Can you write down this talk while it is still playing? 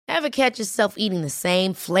Ever catch yourself eating the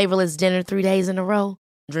same flavorless dinner 3 days in a row?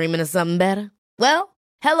 Dreaming of something better? Well,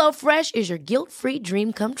 HelloFresh is your guilt-free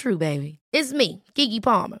dream come true, baby. It's me, Keke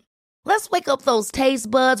Palmer. Let's wake up those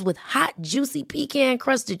taste buds with hot, juicy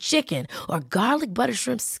pecan-crusted chicken or garlic butter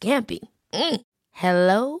shrimp scampi.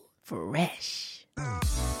 Hello Fresh.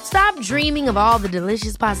 Stop dreaming of all the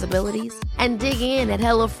delicious possibilities and dig in at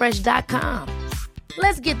HelloFresh.com.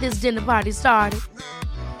 Let's get this dinner party started.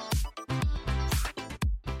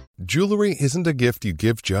 Jewelry isn't a gift you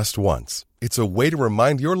give just once. It's a way to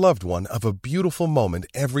remind your loved one of a beautiful moment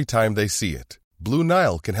every time they see it. Blue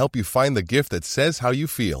Nile can help you find the gift that says how you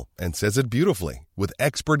feel and says it beautifully, with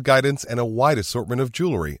expert guidance and a wide assortment of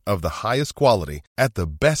jewelry of the highest quality at the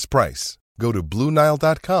best price. Go to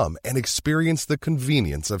BlueNile.com and experience the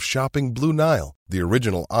convenience of shopping Blue Nile, the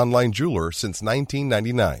original online jeweler since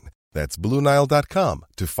 1999. That's BlueNile.com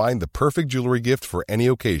to find the perfect jewelry gift for any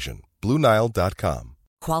occasion. BlueNile.com.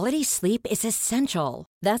 Quality sleep is essential.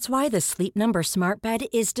 That's why the Sleep Number Smart Bed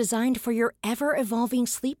is designed for your ever-evolving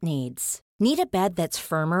sleep needs. Need a bed that's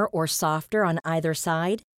firmer or softer on either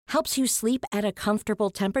side? Helps you sleep at a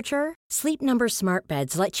comfortable temperature? Sleep Number Smart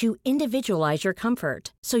Beds let you individualize your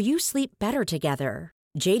comfort, so you sleep better together.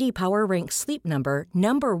 J.D. Power ranks Sleep Number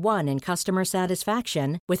 #1 in customer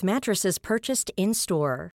satisfaction with mattresses purchased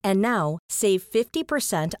in-store. And now, save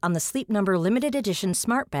 50% on the Sleep Number Limited Edition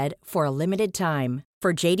Smart Bed for a limited time.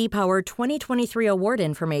 For J.D. Power 2023 award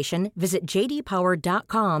information, visit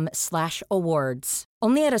jdpower.com/awards.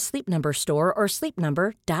 Only at a Sleep Number store or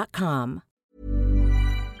sleepnumber.com.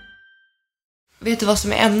 Vet du vad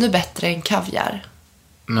som är ännu bättre än kaviar?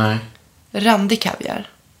 Nej. Randig kaviar.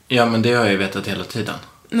 Ja, men det har jag ju vetat hela tiden.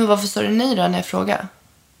 Men varför sa du nej då när jag frågade?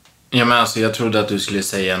 Ja, men alltså jag trodde att du skulle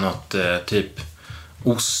säga något typ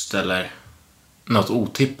ost eller något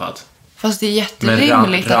otippat. Fast det är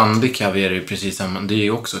jätterimligt. Men randig kaviar är ju precis samma. Det är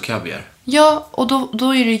ju också kaviar. Ja, och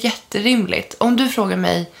då är det jätterimligt. Om du frågar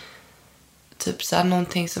mig typ så här,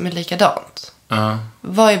 någonting som är likadant.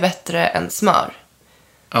 Vad är bättre än smör?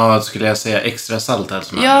 Ja, skulle jag säga extra salt eller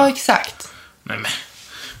smör? Ja, exakt. Nej,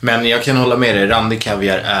 men jag kan hålla med dig. Randig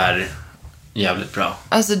kaviar är jävligt bra.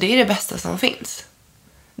 Alltså det är det bästa som finns.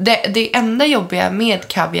 Det enda jobbiga med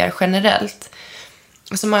kaviar generellt,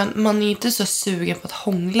 alltså man är ju inte så sugen på att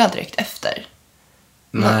hångla direkt efter.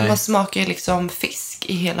 Man smakar ju liksom fisk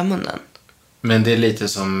i hela munnen. Men det är lite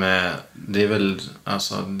som, det är väl,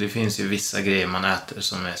 alltså det finns ju vissa grejer man äter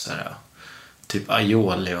som är så här, typ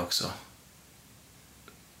aioli också.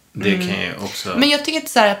 Det kan ju också. Men jag tycker att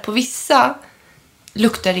så här, på vissa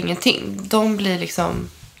luktar ingenting. De blir liksom,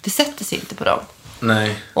 det sätter sig inte på dem.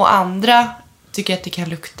 Nej. Och andra tycker att det kan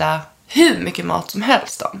lukta hur mycket mat som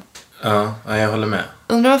helst om. Ja, jag håller med.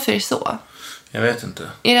 Undrar varför det är så? Jag vet inte.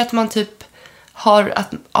 Är det att man typ har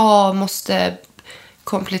att A måste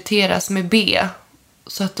kompletteras med B,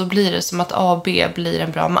 så att då blir det som att A och B blir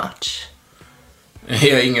en bra match?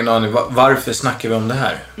 Jag har ingen aning. Varför snackar vi om det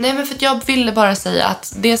här? Nej, men för att jag ville bara säga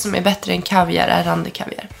att det som är bättre än kaviar är randig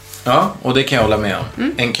kaviar. Ja, och det kan jag hålla med om.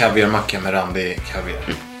 En kaviarmacka med randig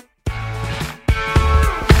kaviar.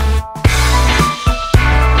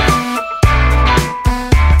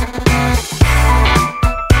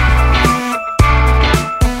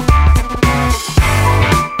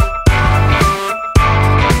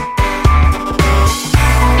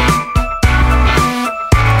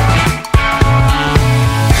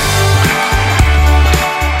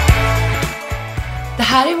 Det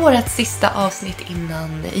här är vårt sista avsnitt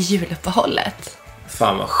innan juluppehållet.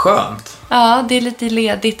 Fan vad skönt. Ja, det är lite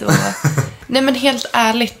ledigt och nej, men helt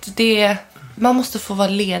ärligt, man måste få vara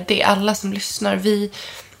ledig. Alla som lyssnar,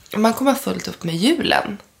 man kommer fullt upp med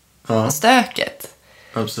julen. Ja. Stöket.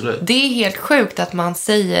 Absolut. Det är helt sjukt att man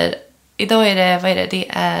säger, idag är det, vad är det? Det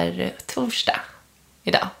är torsdag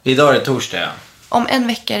idag. Idag är det torsdag, ja. Om en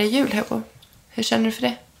vecka är det jul, Hugo. Hur känner du för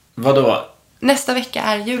det? Vadå? Nästa vecka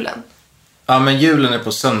är julen. Ja, men julen är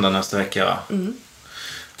på söndag nästa vecka, va?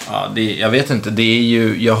 Ja, jag vet inte. Det är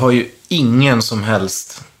ju, jag har ju ingen som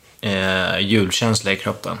helst julkänsla i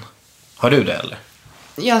kroppen. Har du det, eller?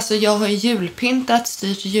 Ja, alltså jag har ju julpyntat,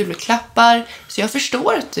 styrt julklappar. Så jag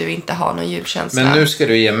förstår att du inte har någon julkänsla. Men nu ska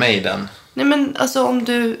du ge mig den. Nej, men alltså om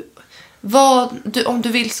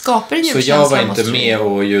du vill skapa en julkänsla. Så jag var inte med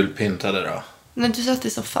och julpyntade då? Nej, du satt i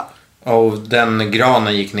soffan. Och den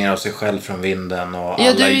granen gick ner av sig själv från vinden och alla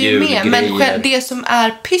Ja, du är ju julgrejer. med, men det som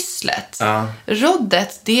är pysslet,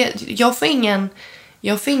 roddet, jag får ingen.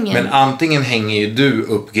 Men antingen hänger ju du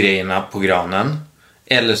upp grejerna på granen,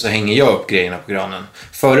 eller så hänger jag upp grejerna på granen.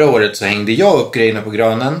 Förra året så hängde jag upp grejerna på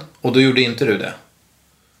granen, och då gjorde inte du det.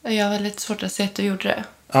 Jag har väldigt svårt att se att du gjorde det.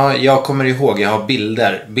 Ja, jag kommer ihåg. Jag har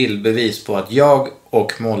bildbevis på att jag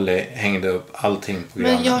och Molly hängde upp allting på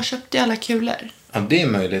granen. Men jag köpte ju alla kulor. Ja, det är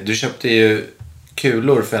möjligt. Du köpte ju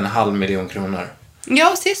kulor för 500 000 kronor.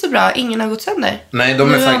 Ja, se så bra. Ingen har gått sönder. Nej,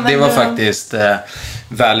 det var faktiskt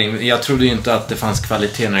väl. Jag trodde ju inte att det fanns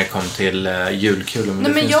kvalitet när det kom till julkulor.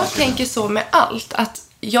 Nej, men jag tänker så med allt. Att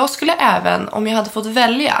jag skulle även, om jag hade fått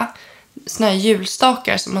välja såna här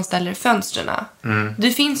julstakar som man ställer i fönstren.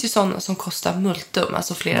 Det finns ju sådana som kostar multum,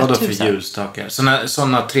 alltså flera tusen. Vadå för julstakar?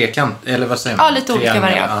 Såna trekant, eller vad säger man? Ja, lite olika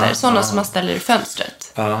varianter. Sådana som man ställer i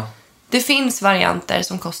fönstret. Ja. Det finns varianter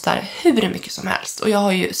som kostar hur mycket som helst. Och jag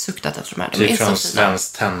har ju suktat efter de här. Typ från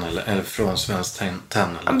Svenskt Tenn eller från Svenskt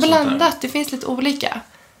Tenn eller blandat, det finns lite olika.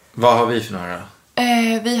 Vad har vi för några då?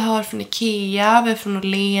 Vi har från Ikea, vi har från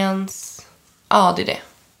Åhléns. Ja, det är det.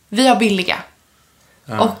 Vi har billiga.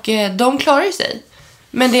 Ja. Och de klarar ju sig.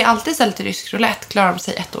 Men det är alltid så lite rysk roulette. Klarar de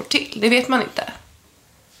sig 1 år till? Det vet man inte.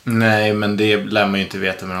 Nej, men det lär man ju inte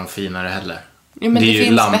veta med de finare heller. Ja, men det är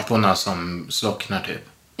ju lamporna som slocknar typ.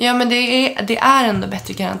 Ja, men det är ändå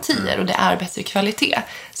bättre garantier och det är bättre kvalitet.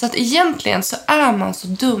 Så att egentligen så är man så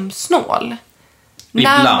dumsnål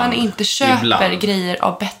när man inte köper grejer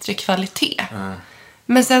av bättre kvalitet.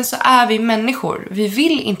 Men sen så är vi människor. Vi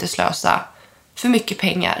vill inte slösa för mycket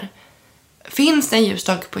pengar. Finns det en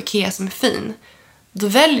ljusstake på Ikea som är fin, då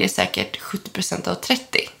väljer säkert 70% av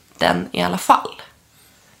 30 den i alla fall.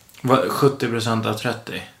 Vad, 70% av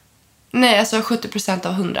 30? Nej, alltså 70%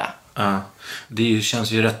 av 100. Ja, det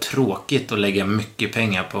känns ju rätt tråkigt att lägga mycket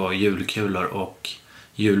pengar på julkulor och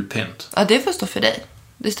julpynt. Ja, det får stå för dig.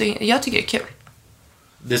 Jag tycker det är kul.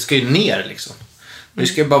 Det ska ju ner liksom. Vi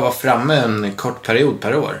ska ju bara vara framme en kort period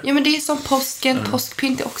per år. Ja, men det är som påsken.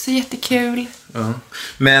 Påskpynt är också jättekul. Ja.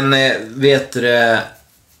 Men vet du,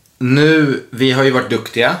 nu, vi har ju varit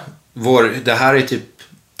duktiga. Det här är typ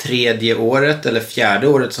 3:e året eller 4:e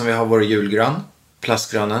året som vi har vår julgran.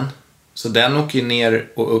 Plastgranen. Så den åker ju ner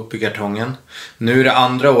och upp i kartongen. Nu är det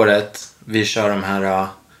 2:a året vi kör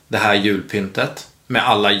det här julpyntet. Med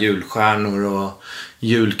alla julstjärnor och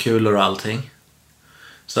julkulor och allting.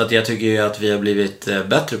 Så att jag tycker ju att vi har blivit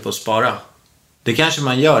bättre på att spara. Det kanske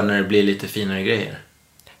man gör när det blir lite finare grejer.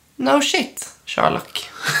 No shit, Sherlock.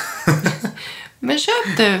 Men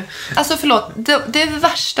köp du. Alltså förlåt, det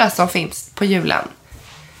värsta som finns på julen,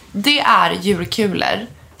 det är julkulor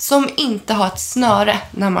som inte har ett snöre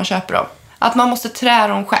när man köper dem. Att man måste trä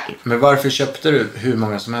dem själv. Men varför köpte du hur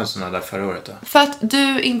många som helst sådana där förra året då? För att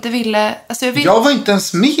du inte ville... Alltså jag var inte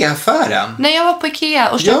ens med i affären. Nej, jag var på Ikea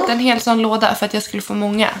och köpte en hel sån låda för att jag skulle få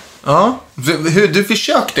många. Ja, du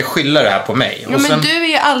försökte skylla det här på mig. Ja, men du är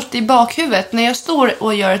ju alltid i bakhuvudet. När jag står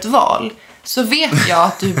och gör ett val så vet jag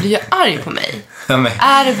att du blir arg på mig.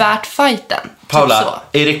 Är det värt fighten? Paula, typ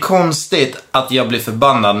så. är det konstigt att jag blir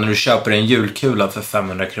förbannad när du köper en julkula för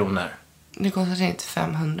 500 kronor? Det kostar inte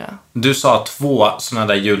 500. Du sa 2 såna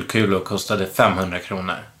där julkulor kostade 500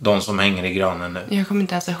 kronor. De som hänger i granen nu. Jag kommer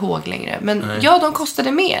inte ens ihåg längre. Men ja, de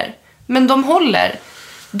kostade mer. Men de håller.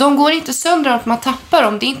 De går inte sönder att man tappar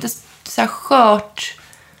dem. Det är inte så här skört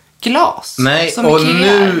glas. Nej, och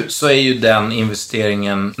nu så är ju den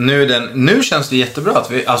investeringen... Nu känns det jättebra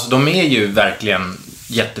att alltså de är ju verkligen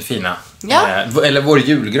jättefina. Ja. Eller vår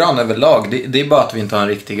julgran överlag. Det är bara att vi inte har en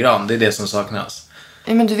riktig gran. Det är det som saknas.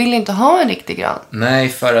 Men du vill inte ha en riktig gran? Nej,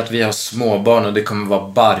 för att vi har småbarn och det kommer vara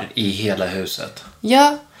barr i hela huset.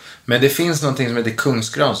 Ja. Men det finns någonting som heter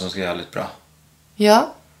kungsgran som ska vara jävligt bra.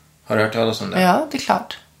 Ja. Har du hört talas om det? Ja, det är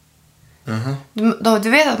klart. Du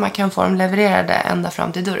vet att man kan få dem levererade ända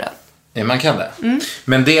fram till dörren? Ja, man kan det.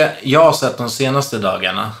 Men det jag har sett de senaste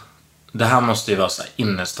dagarna, det här måste ju vara så här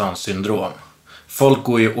innerstadssyndrom. Folk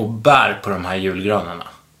går ju och bär på de här julgranarna.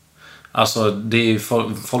 Alltså, det är ju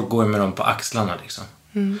folk går ju med dem på axlarna liksom.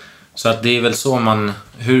 Så att det är väl så man...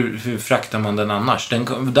 Hur fraktar man den annars?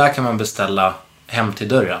 Där kan man beställa hem till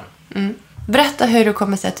dörren. Berätta hur du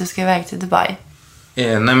kommer sig att du ska iväg till Dubai.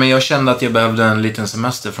 Nej, men jag kände att jag behövde en liten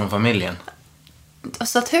semester från familjen.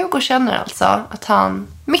 Så att Hugo känner alltså att han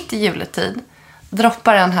mitt i juletid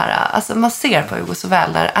droppar den här... Alltså man ser på Hugo så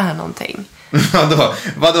väl när det är någonting.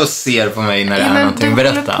 Vadå ser på mig när det är någonting?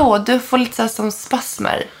 Berätta. Du får lite så här som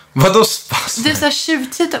spasmer. Vadå spasmer? Du så här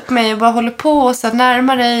tjuvtittar på mig och bara håller på och så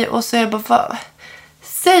närmar dig och så är det bara...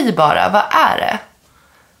 Säg bara, vad är det?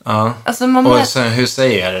 Ja. Alltså, och sen, hur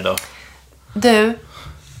säger jag det då? Du,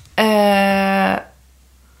 är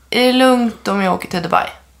det lugnt om jag åker till Dubai?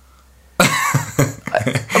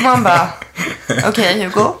 Och man bara, okej,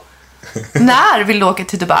 Hugo. När vill du åka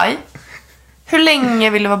till Dubai? Hur länge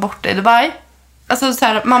vill du vara borta i Dubai? Alltså så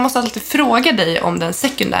här, man måste alltid fråga dig om den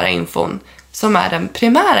sekundära infon som är den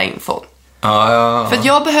primära infon. Ja. För att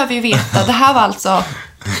jag behöver ju veta, det här var alltså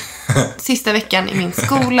sista veckan i min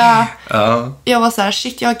skola. Ja. Jag var så här,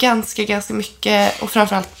 shit, jag har ganska mycket. Och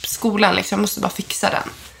framförallt skolan, liksom, jag måste bara fixa den.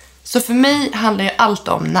 Så för mig handlar ju allt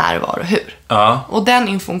om när, var och hur. Ja. Och den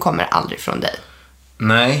infon kommer aldrig från dig.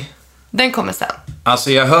 Nej. Den kommer sen.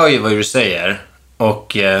 Alltså jag hör ju vad du säger.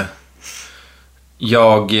 Och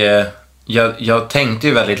jag tänkte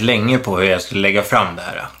ju väldigt länge på hur jag skulle lägga fram det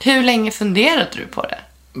här. Hur länge funderade du på det?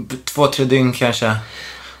 2-3 dygn kanske.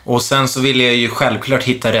 Och sen så ville jag ju självklart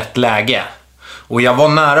hitta rätt läge. Och jag var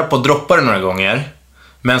nära på att droppa det några gånger.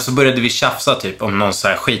 Men så började vi tjafsa typ om någon så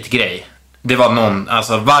här skitgrej. Det var någon,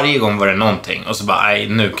 alltså varje gång var det någonting. Och så bara, nej,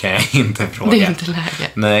 nu kan jag inte fråga. Det är inte läge.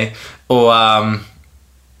 Nej.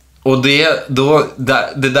 Och det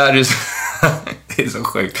där du det är så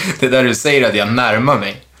sjukt. Det där du säger att jag närmar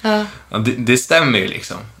mig. Ja. Det stämmer ju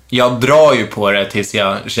liksom. Jag drar ju på det tills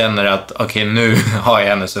jag känner att okej, nu har jag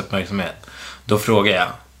hennes uppmärksamhet. Då frågar jag.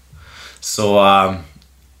 Så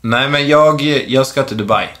nej, men jag ska till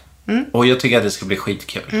Dubai. Och jag tycker att det ska bli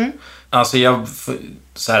skitkul. Alltså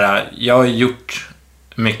jag har gjort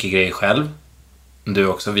mycket grejer själv. Du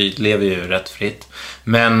också, vi lever ju rätt fritt.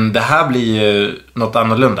 Men det här blir ju något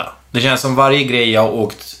annorlunda. Det känns som varje grej jag har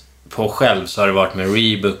åkt på själv så har det varit med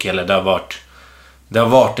Rebook eller det har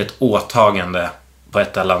varit ett åtagande på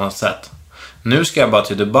ett eller annat sätt. Nu ska jag bara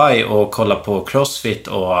till Dubai och kolla på CrossFit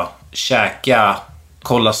och käka,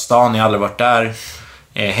 kolla stan, jag har aldrig varit där.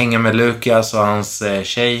 Hänga med Lukas och hans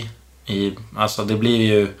tjej. Alltså det blir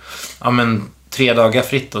ju 3 dagar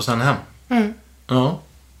fritt och sen hem. Ja.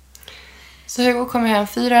 Så Hugo kommer hem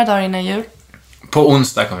 4 dagar innan jul. På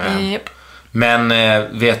onsdag kommer jag hem. Yep. Men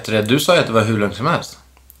vet du sa ju att det var hur långt som helst.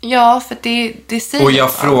 Ja, för det säger... Och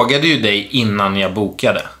jag frågade ju dig innan jag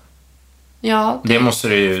bokade. Ja. Det måste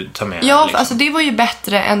du ju ta med. Ja, liksom. alltså det var ju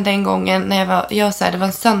bättre än den gången när det var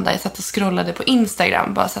en söndag. Jag satt och scrollade på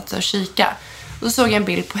Instagram, bara satt och kika. Och så såg jag en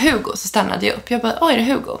bild på Hugo, så stannade jag upp. Jag bara, är det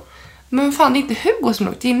Hugo? Men fan, det är inte Hugo som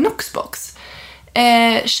åkt, det är Noxbox.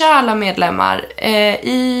 Kära alla medlemmar,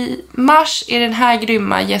 i mars är den här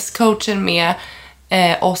grymma gästcoachen med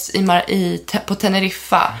oss på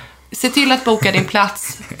Teneriffa. Se till att boka din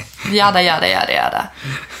plats. Jada.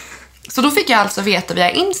 Så då fick jag alltså veta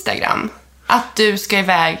via Instagram att du ska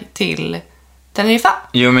iväg till Teneriffa.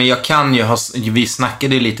 Jo, men jag kan ju vi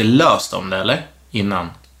snackade ju lite löst om det, eller? Innan.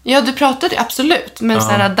 Ja, du pratade absolut. Men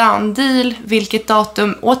såhär down deal, vilket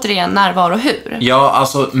datum, återigen, när, var och hur. Ja,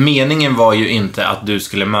 alltså meningen var ju inte att du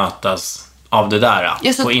skulle mötas av det där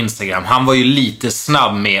på Instagram. Han var ju lite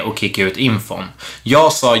snabb med att kicka ut infon.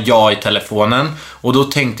 Jag sa ja i telefonen och då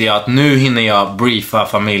tänkte jag att nu hinner jag briefa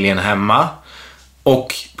familjen hemma.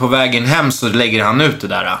 Och på vägen hem så lägger han ut det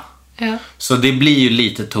där. Ja. Så det blir ju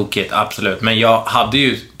lite tokigt, absolut. Men jag hade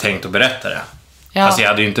ju tänkt att berätta det. Ja. Alltså jag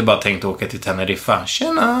hade ju inte bara tänkt att åka till Teneriffa.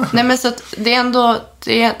 Tjena! Nej, men så att det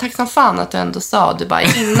är tack som fan att du ändå sa du bara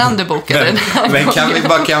innan du bokade den här men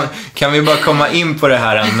kan vi bara komma in på det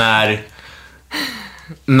här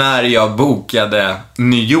när jag bokade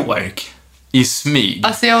New York i smyg.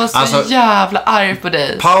 Alltså jag var så jävla arg på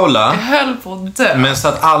dig. Paula, jag höll på att dö. Men så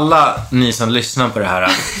att alla ni som lyssnar på det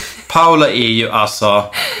här, Paula är ju alltså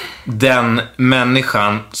den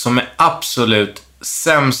människan som är absolut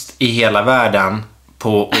sämst i hela världen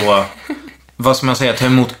på att, vad ska man säga, ta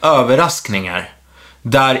emot överraskningar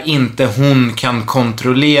där inte hon kan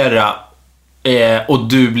kontrollera och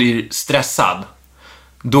du blir stressad.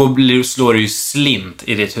 Då slår det ju slint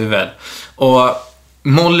i ditt huvud. Och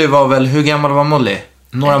Molly var väl, hur gammal var Molly?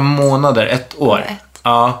 Några månader, 1 år.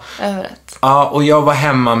 Ja. Över 1. Ja, och jag var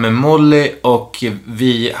hemma med Molly och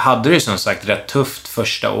vi hade det som sagt rätt tufft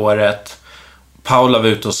första året. Paula var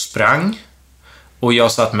ute och sprang. Och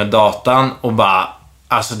jag satt med datan och bara,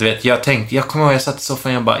 alltså du vet, jag kommer ihåg, jag satt i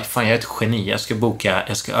soffan och jag bara, fan jag är ett geni,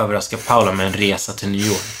 jag ska överraska Paula med en resa till New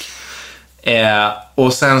York.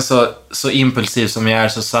 Och sen så impulsiv som jag är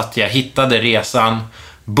så satt jag, hittade resan,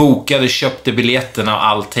 bokade, köpte biljetterna och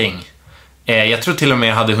allting. Jag tror till och med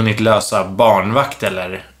jag hade hunnit lösa barnvakt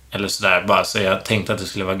eller sådär, bara så jag tänkte att det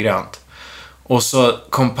skulle vara grönt. Och så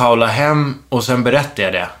kom Paula hem och sen berättade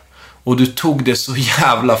jag det. Och du tog det så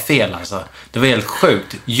jävla fel alltså. Det var helt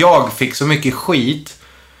sjukt. Jag fick så mycket skit.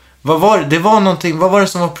 Vad var det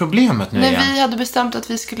som var problemet nu igen? Vi hade bestämt att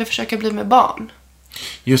vi skulle försöka bli med barn.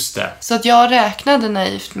 Just det. Så att jag räknade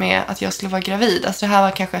naivt med att jag skulle vara gravid. Alltså det här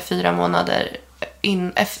var kanske 4 månader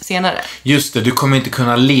senare. Just det, du kommer inte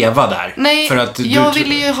kunna leva där. Nej, för att jag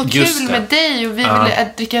ville ju ha kul med dig och vi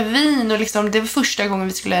ville dricka vin och liksom, det var första gången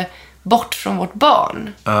vi skulle bort från vårt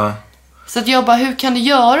barn. Så att jag bara, hur kan du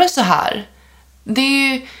göra så här?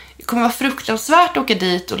 Det kommer vara fruktansvärt att åka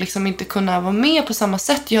dit och liksom inte kunna vara med på samma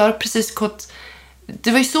sätt. Jag har precis gått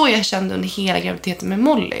det var ju så jag kände under hela graviditeten med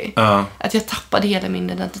Molly. Att jag tappade hela min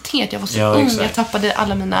identitet. Jag var så ung, exakt. Jag tappade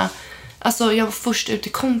alla mina... Alltså jag var först ut i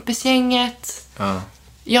kompisgänget.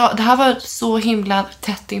 Ja, det här var så himla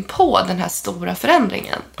tätt in på den här stora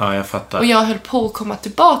förändringen. Ja, jag fattar. Och jag höll på att komma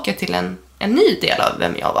tillbaka till en ny del av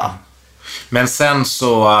vem jag var. Men sen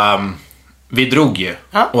så... vi drog ju.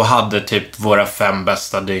 Och hade typ våra 5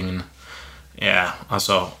 bästa dygn.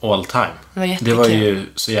 Alltså all time. Det var ju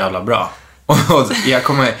så jävla bra. Och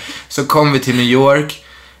så kom vi till New York.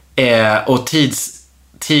 Och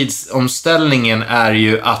tidsomställningen är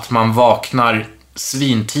ju att man vaknar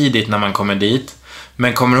svintidigt när man kommer dit.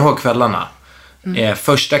 Men kommer du ihåg kvällarna?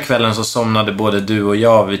 Första kvällen så somnade både du och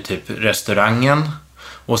jag vid typ restaurangen.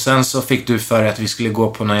 Och sen så fick du för att vi skulle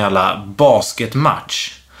gå på någon jävla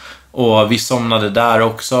basketmatch. Och vi somnade där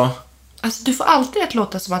också. Alltså du får alltid att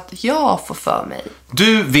låta som att jag får för mig.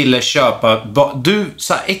 Du ville köpa... Du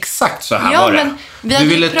sa exakt så här var det. Du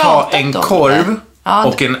ville ta en korv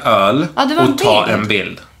och en öl och ta en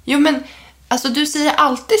bild. Jo men, alltså du säger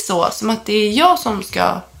alltid så. Som att det är jag som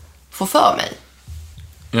ska få för mig.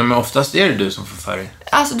 Ja men oftast är det du som får för dig.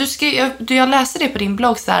 Alltså jag läste det på din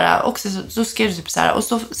blogg så här, också, så skrev du typ så här. Och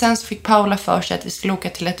sen så fick Paula för sig att vi skulle åka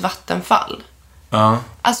till ett vattenfall.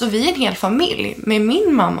 Alltså vi är en hel familj med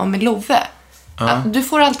min mamma och med Love. Du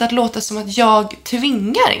får alltid att låta som att jag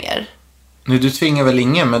tvingar er. Nej, du tvingar väl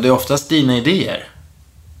ingen, men det är oftast dina idéer.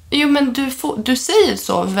 Jo, men du säger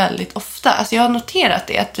så väldigt ofta. Alltså jag har noterat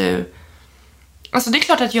det att du... Alltså det är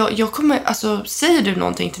klart att jag kommer... Alltså säger du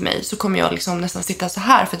någonting till mig så kommer jag liksom nästan sitta så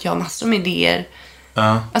här för att jag har massor med idéer.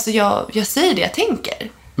 Alltså jag säger det jag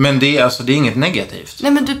tänker. Men det är inget negativt.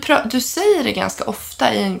 Nej, men du säger det ganska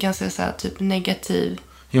ofta i en ganska så här, typ negativ...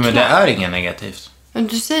 Jo, men det är inget negativt. Men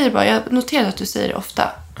du säger bara, jag noterar att du säger det ofta.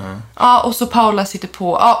 Ja, och så Paula sitter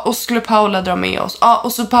på. Ja, och skulle Paula dra med oss. Ja,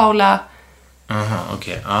 och så Paula...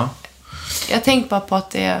 okej. Jag tänkte bara på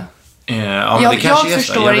att det... jag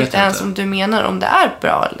förstår inte ens om du menar om det är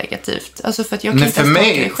bra eller negativt. Alltså för att jag kan inte ens tolka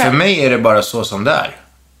det själv. För mig är det bara så som det är.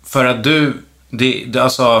 För att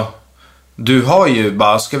du har ju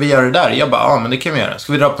bara, ska vi göra det där? Jag bara, men det kan vi göra.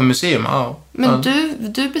 Ska vi dra på museum? Men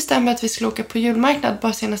du bestämde att vi skulle åka på julmarknad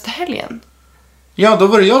bara senaste helgen. Ja, då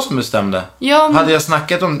var det jag som bestämde. Ja, men... Hade jag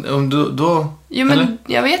snackat om då? Jo, men eller?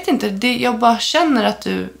 Jag vet inte. Jag bara känner att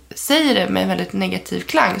du säger det med en väldigt negativ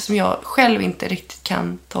klang som jag själv inte riktigt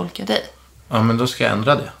kan tolka dig. Ja, men då ska jag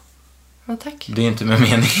ändra det. Ja, tack. Det är inte med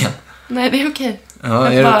meningen. Nej, det är okej.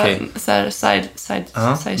 Ja, är det okej? Så här, side.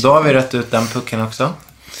 Då har vi rätt ut den pucken också.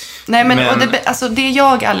 Nej, men och det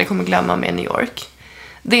jag aldrig kommer glömma med New York,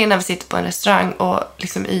 det är när vi sitter på en restaurang och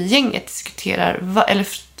liksom i gänget diskuterar eller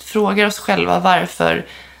frågar oss själva varför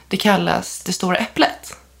det kallas det stora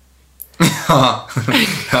äpplet. Ja,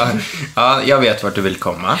 jag vet vart du vill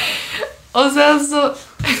komma. Och sen så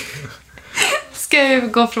ska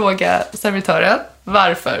jag gå och fråga servitören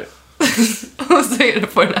varför. Och så är det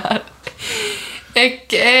på det här.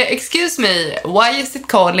 Excuse me, why is it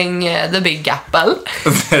calling the Big Apple?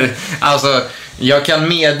 Alltså, jag kan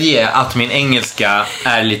medge att min engelska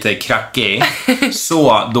är lite krackig.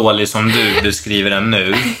 Så dålig som du beskriver den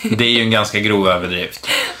nu. Det är ju en ganska grov överdrift.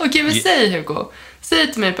 Okej, men säg Hugo.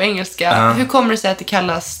 Säg till mig på engelska. Hur kommer det sig att det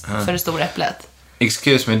kallas för det stora äpplet?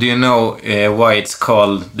 Excuse me, do you know why it's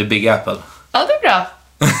called the Big Apple? Ja, det är bra.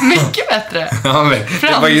 Mycket bättre. Ja, men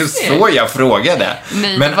det var ju så jag frågade.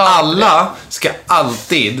 Nej, men alla ska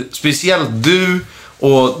alltid, speciellt du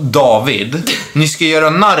och David, ni ska göra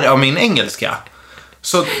narr av min engelska.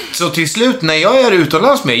 Så till slut när jag är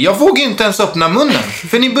utomlands med, jag vågar inte ens öppna munnen.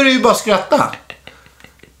 För ni börjar ju bara skratta.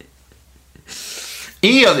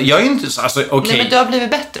 Jag är inte, alltså okej. Nej, men du har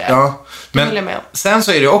blivit bättre. Ja, men sen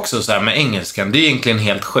så är det också så här med engelskan, det är egentligen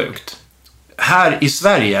helt sjukt. Här i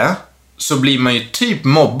Sverige så blir man ju typ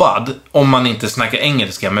mobbad om man inte snackar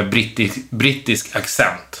engelska med brittisk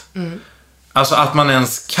accent. Alltså att man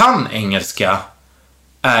ens kan engelska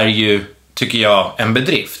är ju, tycker jag, en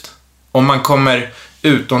bedrift. Om man kommer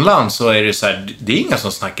utomlands så är det så här, det är inga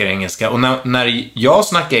som snackar engelska. Och när jag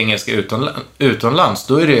snackar engelska utomlands,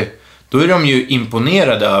 då är de ju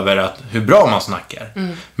imponerade över hur bra man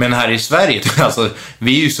snackar. Men här i Sverige, alltså,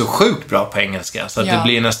 vi är ju så sjukt bra på engelska så att det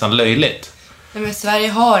blir nästan löjligt. Men Sverige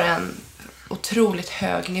har en otroligt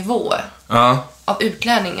hög nivå av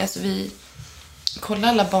utlärning. Alltså kolla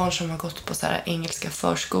alla barn som har gått på så här engelska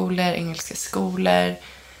förskolor, engelska skolor.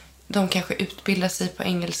 De kanske utbildar sig på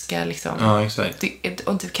engelska liksom. Ja, exakt.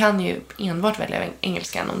 Och du kan ju enbart välja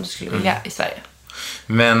engelskan om du skulle vilja i Sverige.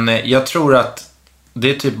 Men jag tror att det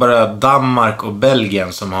är typ bara Danmark och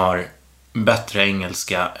Belgien som har bättre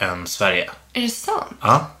engelska än Sverige. Är det sant?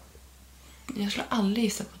 Ja. Jag skulle aldrig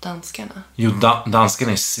gissa på danskarna. Jo,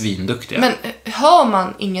 danskarna är svinduktiga. Men hör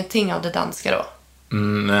man ingenting av det danska då?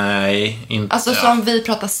 Nej, inte. Alltså som vi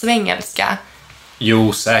pratar svengelska.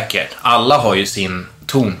 Jo, säkert. Alla har ju sin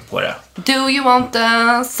ton på det. Do you want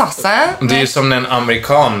sassa? Det är ju som när en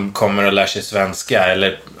amerikan kommer och lär sig svenska.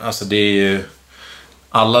 Eller, alltså det är ju...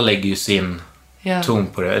 Alla lägger ju sin ton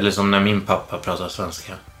på det. Eller som när min pappa pratar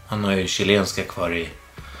svenska. Han har ju chilenska kvar i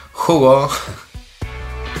 7 år.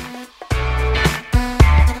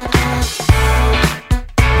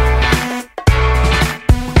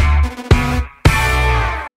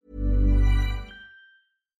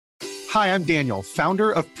 Hi, I'm Daniel,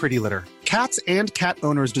 founder of Pretty Litter. Cats and cat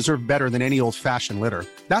owners deserve better than any old-fashioned litter.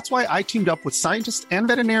 That's why I teamed up with scientists and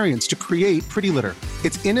veterinarians to create Pretty Litter.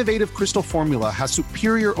 Its innovative crystal formula has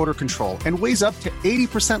superior odor control and weighs up to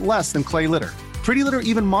 80% less than clay litter. Pretty Litter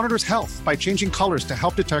even monitors health by changing colors to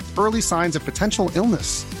help detect early signs of potential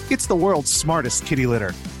illness. It's the world's smartest kitty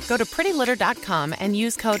litter. Go to prettylitter.com and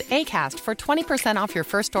use code ACAST for 20% off your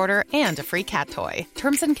first order and a free cat toy.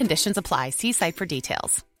 Terms and conditions apply. See site for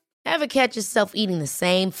details. Ever catch yourself eating the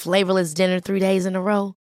same flavorless dinner 3 days in a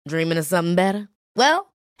row? Dreaming of something better?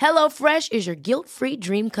 Well, HelloFresh is your guilt-free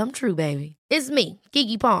dream come true, baby. It's me,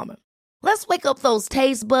 Keke Palmer. Let's wake up those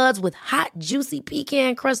taste buds with hot, juicy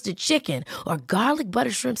pecan-crusted chicken or garlic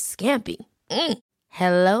butter shrimp scampi.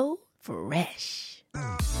 Hello Fresh.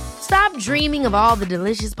 Stop dreaming of all the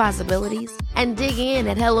delicious possibilities and dig in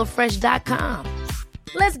at HelloFresh.com.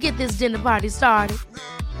 Let's get this dinner party started.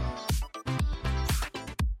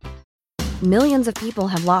 Millions of people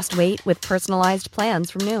have lost weight with personalized plans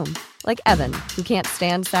from Noom. Like Evan, who can't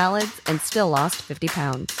stand salads and still lost 50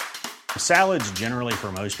 pounds. Salads generally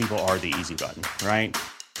for most people are the easy button, right?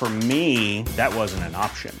 For me, that wasn't an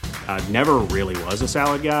option. I never really was a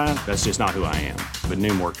salad guy. That's just not who I am. But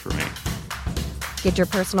Noom worked for me. Get your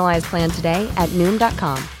personalized plan today at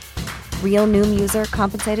Noom.com. Real Noom user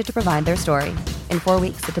compensated to provide their story. In 4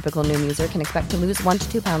 weeks, the typical Noom user can expect to lose 1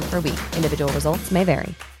 to 2 pounds per week. Individual results may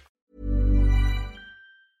vary.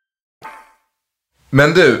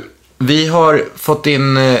 Men du, vi har fått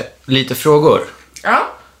in lite frågor. Ja.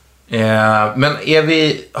 Men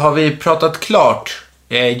har vi pratat klart?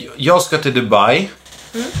 Jag ska till Dubai.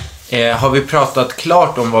 Har vi pratat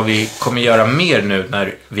klart om vad vi kommer göra mer nu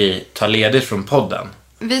när vi tar ledigt från podden?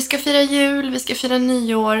 Vi ska fira jul, vi ska fira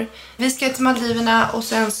nyår. Vi ska till Maldiverna och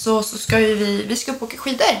sen så ska vi ska åka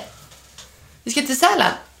skidor. Vi ska till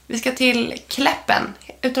Sälen. Vi ska till Kläppen.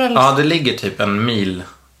 Ja, det ligger typ 1 mil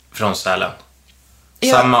från Sälen.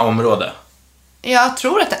 Samma område. Jag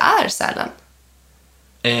tror att det är Sälen.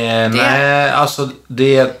 Nej, alltså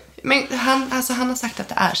det... Men han har sagt att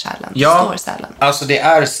det är Sälen. Ja, det står Sälen. Alltså det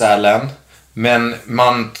är Sälen. Men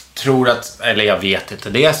man tror att... Eller jag vet inte,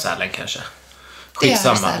 det är Sälen kanske.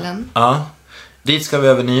 Skitsamma. Det är Sälen. Ja. Dit ska vi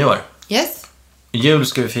över nyår. Yes. Jul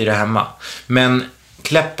ska vi fira hemma. Men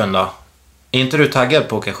Kläppen då? Är inte du taggad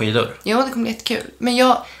på att åka skidor? Jo, det kommer bli jättekul.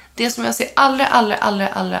 Men det som jag ser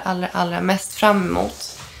allra mest fram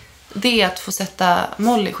emot, det är att få sätta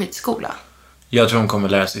Molly i skidskola. Jag tror hon kommer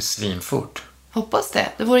lära sig svinfort. Hoppas det.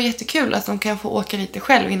 Det vore jättekul att de kan få åka lite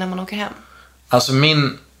själv innan man åker hem. Alltså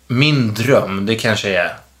min dröm, det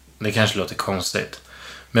kanske låter konstigt.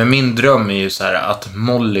 Men min dröm är ju så här att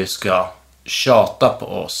Molly ska tjata på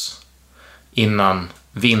oss innan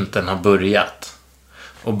vintern har börjat.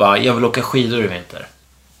 Och bara, jag vill åka skidor i vinter.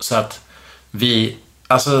 Så att vi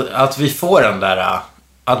får den där,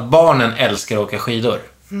 att barnen älskar att åka skidor.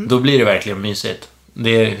 Då blir det verkligen mysigt.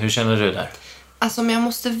 Hur känner du där? Alltså om jag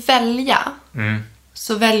måste välja,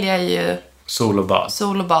 så väljer jag ju sol och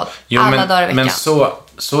bad. Jo, alla dagar i veckan. Men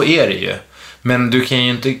så är det ju. Men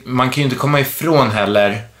man kan ju inte komma ifrån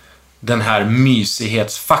heller den här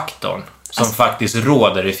mysighetsfaktorn som faktiskt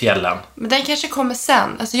råder i fjällen. Men den kanske kommer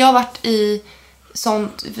sen. Alltså jag har varit i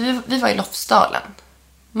sånt... Vi var i Lofsdalen.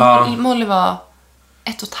 Molly var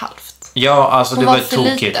 1,5. Ja, alltså hon det var för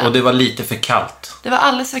tokigt liten. och det var lite för kallt. Det var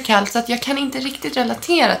alldeles för kallt så att jag kan inte riktigt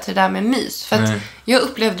relatera till det där med mys. För att jag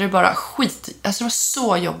upplevde det bara skit. Alltså det var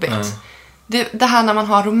så jobbigt. Det här när man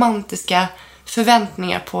har romantiska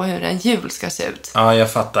förväntningar på hur en jul ska se ut. Ja,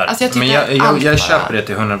 jag fattar. Alltså men jag köper det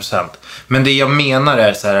till 100%. Men det jag menar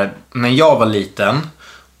är så här, när jag var liten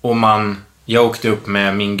och jag åkte upp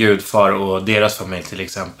med min gudfar och deras familj till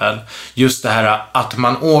exempel. Just det här att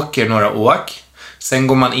man åker några åk. Sen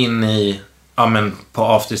går man in på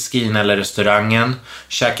afterskin eller restaurangen.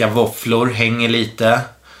 Käkar våfflor, hänger lite.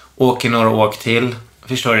 Åker några åk till.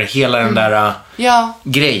 Förstår du? Hela den där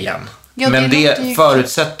grejen. Ja, men det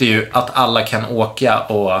förutsätter ju att alla kan åka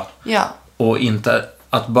och inte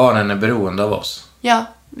att barnen är beroende av oss. Ja,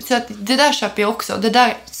 Så att det där köper jag också.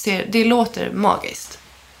 Det låter magiskt.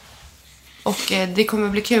 Och det kommer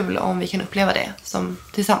bli kul om vi kan uppleva det som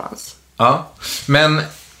tillsammans. Ja, men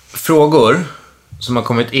frågor som har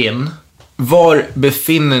kommit in. Var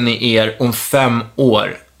befinner ni er om 5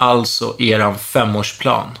 år? Alltså eran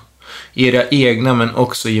 5-årsplan. Era egna men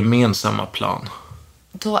också gemensamma plan.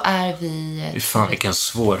 Då är vi... Fan, vilken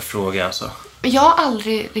svår fråga alltså. Jag har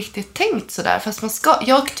aldrig riktigt tänkt sådär. Fast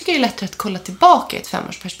jag tycker det är lättare att kolla tillbaka i ett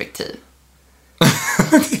 5-årsperspektiv.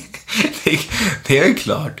 det är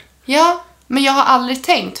klart. Ja, men jag har aldrig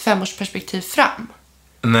tänkt 5-årsperspektiv fram.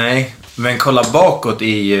 Nej, men kolla bakåt är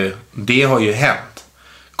ju... Det har ju hänt.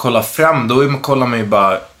 Kolla fram, då kollar man ju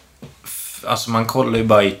bara... Alltså man kollar ju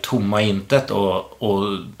bara i tomma intet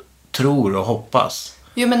och tror och hoppas.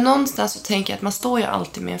 Jo, men någonstans så tänker jag att man står ju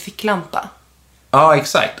alltid med en ficklampa. Ja,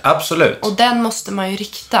 exakt. Absolut. Och den måste man ju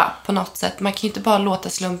rikta på något sätt. Man kan ju inte bara låta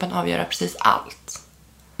slumpen avgöra precis allt.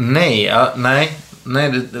 Nej,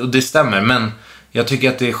 det stämmer. Men jag tycker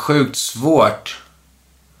att det är sjukt svårt.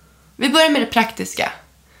 Vi börjar med det praktiska.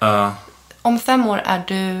 Om 5 år är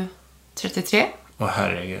du 33. Åh,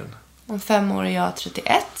 herregud. Om 5 år är jag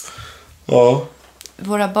 31. Ja.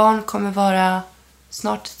 Våra barn kommer vara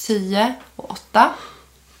snart 10 och 8.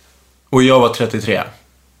 Och jag var 33.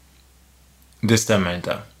 Det stämmer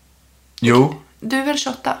inte. Jo. Du är väl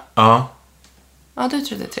 28? Ja. Ja, du är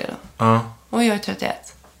 33 då. Ja. Och jag är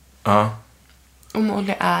 31. Ja. Och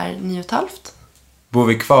Molly är 9,5. Bor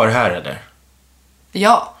vi kvar här eller?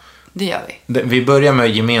 Ja, det gör vi. Vi börjar med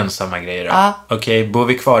gemensamma grejer då. Ja. Okej, bor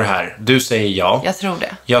vi kvar här? Du säger ja. Jag tror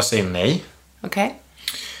det. Jag säger nej. Okej.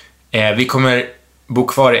 Vi kommer bo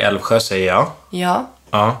kvar i Älvsjö, säger jag. Ja.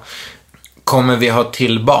 Ja. Kommer vi ha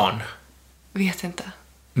till barn? Vet inte.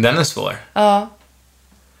 Den är svår. Ja.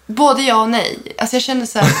 Både ja och nej. Alltså jag känner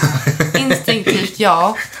så här instinktivt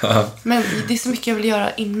ja. Men det är så mycket jag vill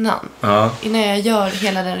göra innan. Innan jag gör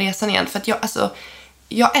hela den resan igen. För att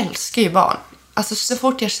jag älskar ju barn. Alltså så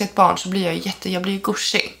fort jag ser ett barn så blir jag blir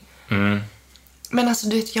gushig. Men alltså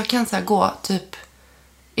du vet, jag kan så här gå typ...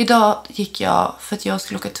 Idag gick jag för att jag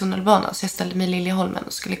skulle åka tunnelbana. Så jag ställde mig i Liljeholmen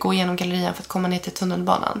och skulle gå igenom gallerian för att komma ner till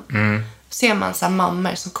tunnelbanan. Ser man så här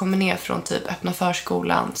mammor som kommer ner från typ öppna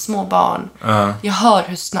förskolan, små barn. Jag hör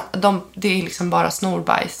hur det är liksom bara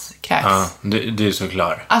snorbajs, kräks. Du är så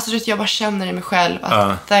klar. Alltså jag bara känner i mig själv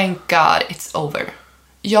att thank God it's over.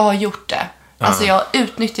 Jag har gjort det. Alltså jag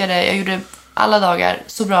utnyttjade det, jag gjorde alla dagar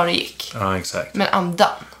så bra det gick. Ja, exakt. Men I'm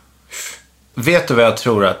done. Vet du vad jag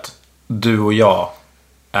tror att du och jag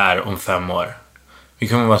är om 5 år? Vi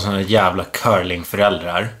kommer vara såna jävla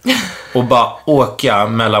curlingföräldrar. Och bara åka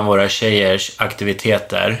mellan våra tjejers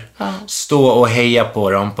aktiviteter. Stå och heja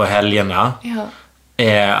på dem på helgerna.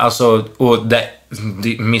 Alltså, och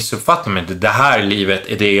missuppfatta mig inte. Det här livet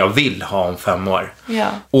är det jag vill ha om 5 år.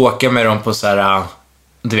 Åka med dem på så här,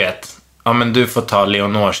 du vet. Ja, men du får ta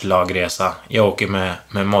Leonors lagresa. Jag åker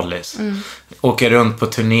med Mollys. Åka runt på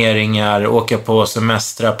turneringar. Åka på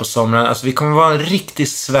semestrar på somrarna. Alltså vi kommer vara en riktig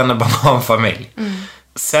svennebananfamilj.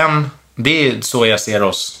 Sen, det är så jag ser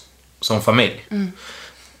oss som familj.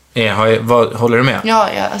 Håller du med?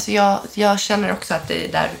 Ja, alltså jag känner också att det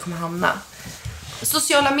är där vi kommer hamna.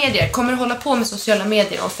 Sociala medier. Kommer du hålla på med sociala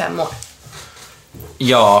medier om 5 år?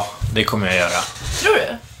 Ja, det kommer jag göra. Tror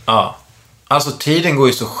du? Ja. Alltså tiden går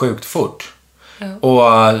ju så sjukt fort. Och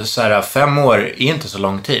så här, 5 år är inte så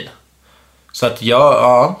lång tid. Så att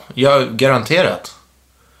jag garanterat.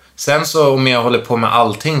 Sen så om jag håller på med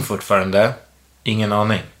allting fortfarande, ingen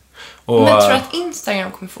aning. Och, men tror du att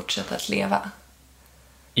Instagram kommer fortsätta att leva?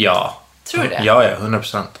 Ja. Tror du det? Ja,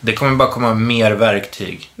 100%. Det kommer bara komma mer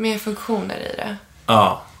verktyg. Mer funktioner i det?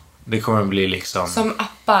 Ja, det kommer bli liksom... Som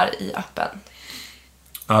appar i appen?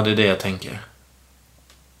 Ja, det är det jag tänker.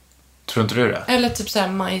 Tror inte du det? Eller typ såhär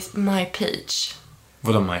my page.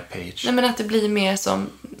 Vadå my page? Nej, men att det blir mer som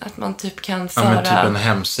att man typ kan föra... Ja, men typ en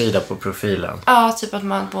hemsida på profilen. Ja, typ att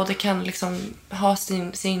man både kan liksom ha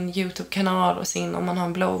sin YouTube-kanal och om man har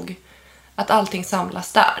en blogg. Att allting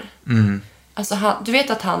samlas där. Alltså du vet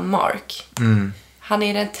att Mark, han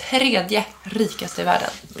är den 3:e rikaste i världen.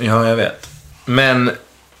 Ja, jag vet. Men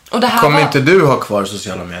och det här kommer inte du ha kvar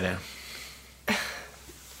sociala medier?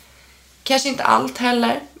 Kanske inte allt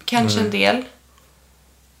heller. Kanske en del.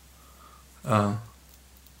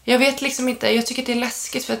 Jag vet liksom inte. Jag tycker att det är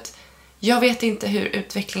läskigt för att jag vet inte hur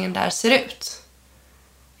utvecklingen där ser ut.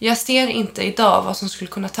 Jag ser inte idag vad som skulle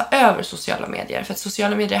kunna ta över sociala medier. För att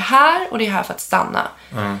sociala medier är här och det är här för att stanna.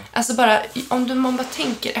 Alltså bara, om man bara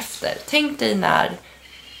tänker efter. Tänk dig när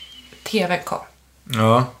tv kom.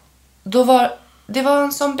 Ja. Det var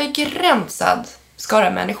en sån begränsad skara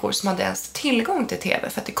människor som hade ens tillgång till tv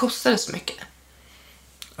för att det kostade så mycket.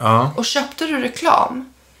 Och köpte du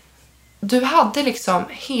reklam, du hade liksom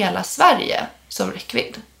hela Sverige som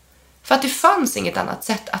räckvidd. För att det fanns inget annat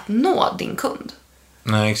sätt att nå din kund.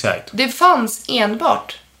 Nej, exakt. Det fanns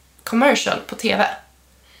enbart commercial på tv.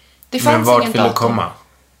 Det fanns men vart ingen vill du datum. komma?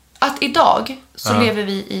 Att idag så lever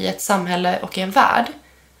vi i ett samhälle och i en värld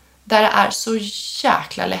där det är så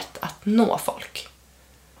jäkla lätt att nå folk.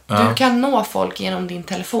 Du kan nå folk genom din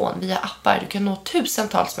telefon via appar. Du kan nå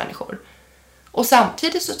tusentals människor. Och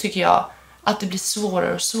samtidigt så tycker jag att det blir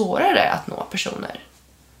svårare och svårare att nå personer.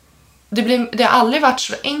 Det har aldrig varit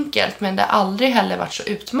så enkelt, men det har aldrig heller varit så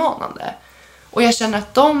utmanande. Och jag känner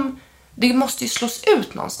att det måste ju slås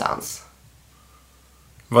ut någonstans.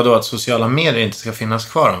 Vadå, att sociala medier inte ska finnas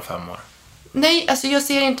kvar om 5 år? Nej, alltså jag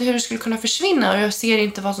ser inte hur det skulle kunna försvinna. Och jag ser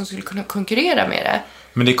inte vad som skulle kunna konkurrera med det.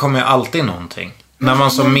 Men det kommer ju alltid någonting. När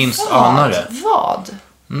man som minst anar det. Vad?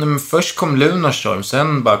 Nej, men först kom Lunarstorm,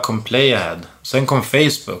 sen bara kom Playahead. Sen kom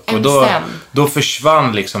Facebook. Och då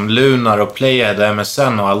försvann liksom Lunar och Playahead,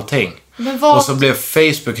 MSN och allting. Och så blev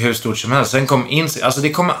Facebook hur stort som helst. Sen kom Instagram. Alltså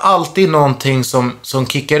det kommer alltid någonting som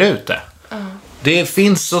kickar ut det. Det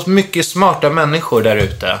finns så mycket smarta människor där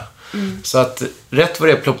ute. Så att rätt vad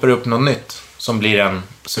det ploppar upp något nytt som blir en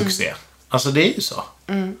succé. Alltså det är ju så.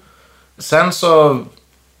 Sen så,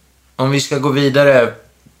 om vi ska gå vidare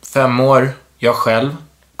 5 år, jag själv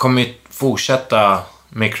kommer ju fortsätta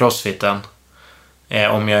med crossfiten.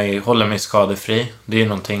 Om jag håller mig skadefri. Det är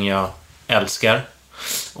någonting jag älskar.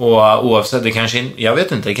 Och oavsett, jag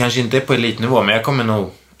vet inte, det kanske inte är på elitnivå, men jag kommer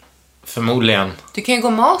nog förmodligen... Du kan ju gå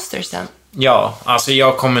master sen. Ja, alltså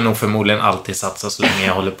jag kommer nog förmodligen alltid satsa så länge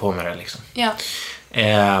jag håller på med det liksom. Ja.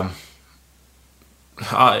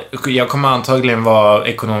 Jag kommer antagligen vara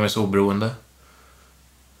ekonomiskt oberoende.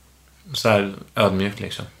 Så här ödmjuk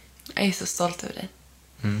liksom. Jag är så stolt över dig.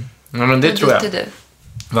 Ja, men det tror jag. Du.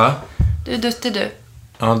 Va? Du är duttig du.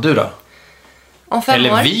 Ja, du då? Om 5 år.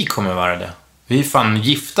 Eller vi kommer vara det. Vi är fan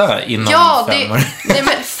gifta inom 5 år. Nej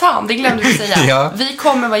men fan, det glömde vi säga. Ja. Vi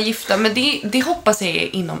kommer vara gifta, men det hoppas jag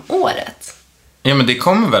är inom året. Ja, men det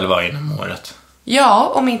kommer väl vara inom året.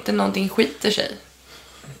 Ja, om inte någonting skiter sig.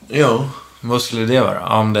 Jo, vad skulle det vara?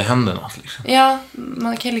 Ja, om det händer något liksom. Ja,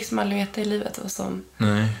 man kan liksom aldrig veta i livet vad som...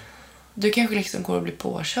 Nej. Du kanske liksom går och blir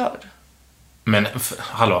påkörd. Men,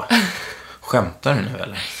 hallå. Skämtar du nu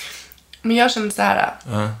eller? Men jag känner så här.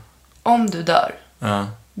 Om du dör,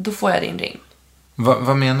 då får jag din ring.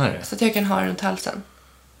 Vad menar du? Så att jag kan ha den runt halsen.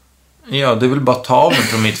 Ja, det vill bara ta av den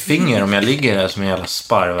från mitt finger om jag ligger här som en jävla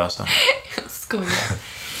sparv alltså. Jag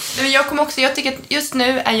skojar. Jag tycker att just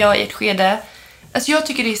nu är jag i ett skede. Alltså jag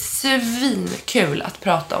tycker det är svinkul att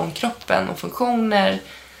prata om kroppen och funktioner.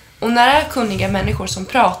 Och när det är kunniga människor som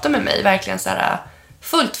pratar med mig, verkligen så här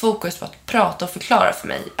fullt fokus på att prata och förklara för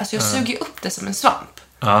mig. Alltså jag suger upp det som en svamp.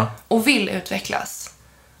 Och vill utvecklas.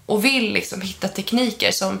 Och vill liksom hitta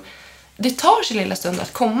tekniker som... Det tar sig lilla stund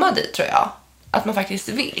att komma dit, tror jag. Att man faktiskt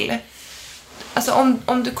vill. Alltså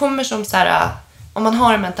om du kommer som så här... Om man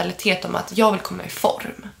har en mentalitet om att jag vill komma i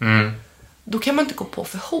form. Då kan man inte gå på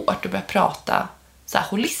för hårt och börja prata så här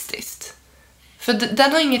holistiskt. För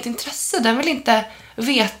den har inget intresse. Den vill inte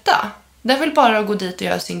veta. Den vill bara gå dit och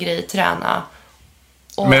göra sin grej, träna.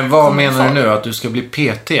 Men vad menar du nu? Att du ska bli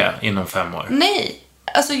PT inom 5 år? Nej.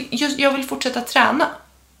 Alltså jag vill fortsätta träna.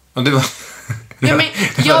 Och det var... Ja, men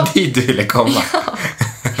det var dit du ville komma. Ja.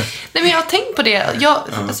 Nej, men jag har tänkt på det.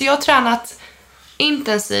 Jag har tränat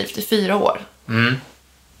intensivt i 4 år.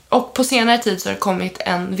 Och på senare tid så har det kommit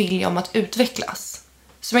en vilja om att utvecklas.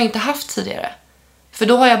 Som jag inte haft tidigare. För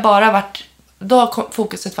då har jag bara varit... Då har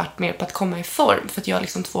fokuset varit mer på att komma i form. För att jag har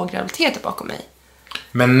liksom 2 graviditeter bakom mig.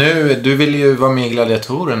 Men nu, du vill ju vara med i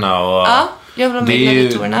Gladiatorerna. Och ja, jag vill vara med i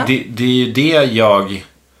Gladiatorerna. Det är ju det jag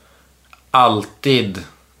alltid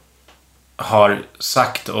har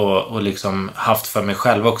sagt och liksom haft för mig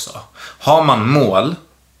själv också. Har man mål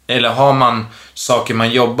eller har man saker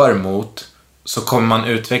man jobbar mot, så kommer man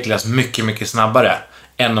utvecklas mycket, mycket snabbare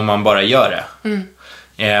än om man bara gör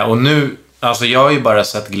det. Och nu, alltså jag har ju bara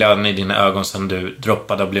sett glöden i dina ögon sedan du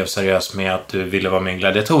droppade och blev seriös med att du ville vara med i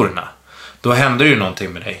Gladiatorerna. Då hände ju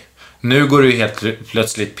någonting med dig. Nu går du helt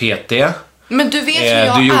plötsligt PT. Men du vet hur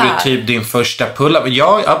jag du gjorde är. typ din första pull-up.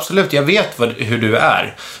 Ja, absolut, jag vet hur du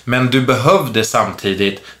är. Men du behövde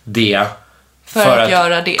samtidigt det för att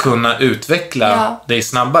göra det. Kunna utveckla dig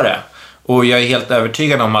snabbare. Och jag är helt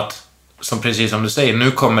övertygad om att, precis som du säger,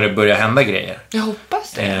 nu kommer det börja hända grejer. Jag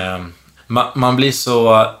hoppas det. Man blir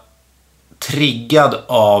så triggad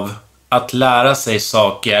av att lära sig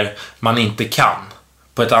saker man inte kan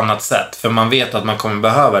på ett annat sätt. För man vet att man kommer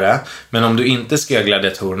behöva det. Men om du inte ska göra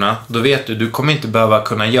Gladiatorerna, då vet du kommer inte behöva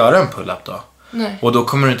kunna göra en pull-up då. Nej. Och då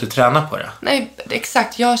kommer du inte träna på det. Nej,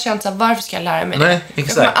 exakt. Jag har känt så här, varför ska jag lära mig det? Nej,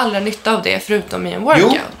 exakt. Jag kommer aldrig nytta av det förutom i en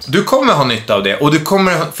workout. Jo, du kommer ha nytta av det. Och du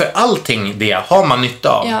kommer, för allting det har man nytta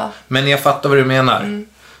av. Ja. Men jag fattar vad du menar.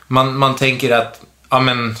 Man tänker att, ja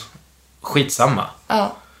men, skitsamma.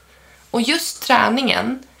 Ja. Och just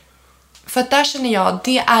träningen, för att där känner jag,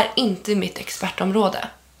 det är inte mitt expertområde.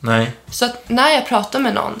 Nej. Så att när jag pratar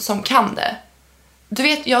med någon som kan det, du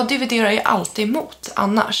vet, jag dividerar ju alltid emot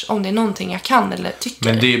annars, om det är någonting jag kan eller tycker.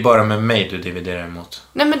 Men det är ju bara med mig du dividerar emot.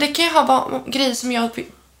 Nej, men det kan ju ha grejer som jag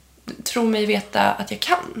tror mig veta att jag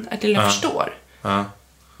kan, att jag förstår. Ja.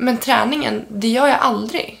 Men träningen, det gör jag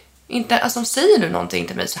aldrig. Inte, alltså säger du någonting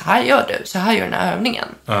till mig, så här gör du, så här gör den här övningen.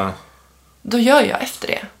 Ja. Då gör jag efter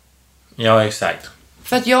det. Ja, exakt.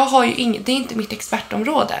 För att jag har ju det är inte mitt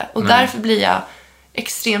expertområde. Och därför blir jag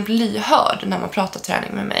extremt lyhörd när man pratar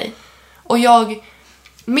träning med mig. Och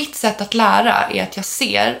mitt sätt att lära är att jag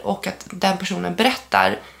ser och att den personen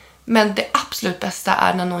berättar. Men det absolut bästa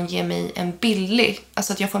är när någon ger mig en bildlig,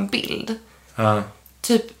 alltså att jag får en bild. Ja.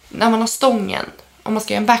 Typ när man har stången, om man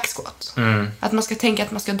ska göra en backsquat. Att man ska tänka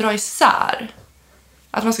att man ska dra isär.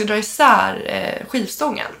 Att man ska dra isär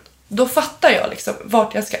skivstången. Då fattar jag liksom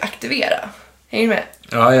vart jag ska aktivera. Hänger du med?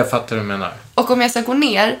 Ja, jag fattar vad du menar. Och om jag ska gå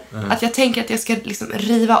ner, att jag tänker att jag ska liksom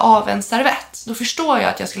riva av en servett, då förstår jag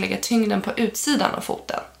att jag ska lägga tyngden på utsidan av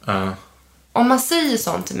foten. Om man säger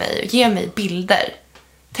sånt till mig och ger mig bilder,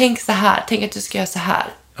 tänk så här, tänk att du ska göra så här.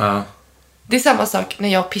 Det är samma sak när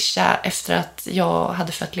jag pitchade efter att jag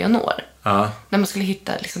hade fött Leonor. När man skulle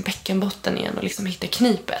hitta liksom bäckenbotten igen och liksom hitta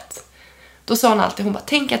knipet. Då sa hon alltid, hon bara,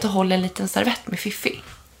 tänk att du håller en liten servett med Fiffi.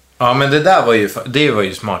 Ja, men det var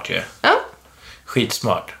ju smart ju. Ja.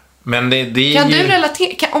 Skitsmart. Men det är kan ju... du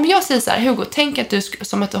relatera, om jag säger så här, Hugo, tänk att du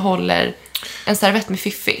som att du håller en servett med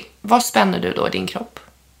Fiffi. Vad spänner du då i din kropp?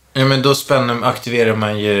 Ja, men då aktiverar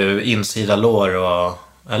man ju insida lår och...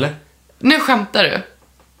 Eller? Nu skämtar du.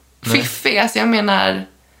 Fiffi, alltså jag menar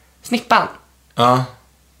snippan. Ja.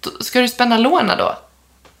 Ska du spänna lårna då?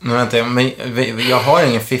 Men vänta, men jag har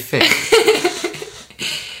ingen Fiffi.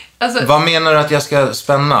 Alltså... Vad menar du att jag ska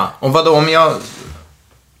spänna? Och vadå om jag...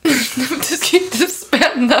 Du ska inte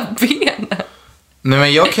spänna benen. Nej,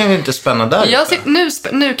 men jag kan ju inte spänna där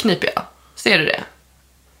uppe. Nu kniper jag. Ser du det?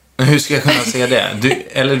 Hur ska jag kunna se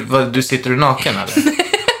det? Du sitter du naken eller?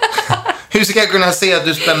 Hur ska jag kunna se att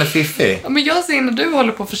du spänner Fiffi? Ja, men jag ser när du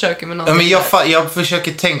håller på att försöka med någonting. Ja, men jag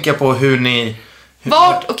försöker tänka på hur ni...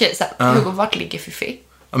 Okej, Hugo, vart ligger Fiffi?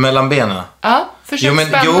 Mellan benen? Ja, försök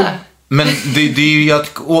spänna. Men det är ju,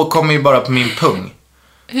 jag kommer ju bara på min pung.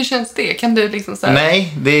 Hur känns det? Kan du liksom så här...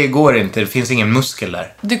 Nej, det går inte. Det finns ingen muskel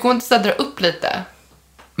där. Du går inte så att dra upp lite?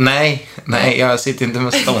 Nej, jag sitter inte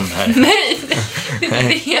med stånd här. Nej, det är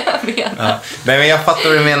det jag menar. Ja. Men jag fattar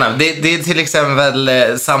vad du menar. Det är till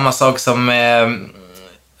exempel samma sak som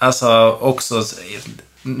alltså också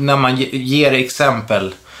när man ger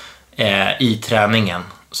exempel i träningen,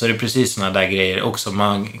 så är det precis såna där grejer också.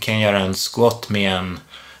 Man kan göra en squat med en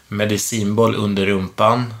medicinboll under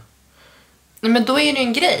rumpan. Nej, men då är det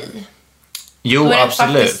en grej. Jo, då är det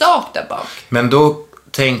absolut. faktiskt sak där bak. Men då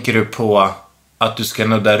tänker du på att du ska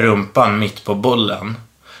nudda rumpan mitt på bollen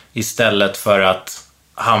istället för att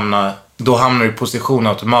då hamnar du i position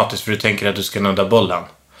automatiskt för du tänker att du ska nudda bollen.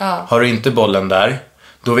 Ja. Har du inte bollen där,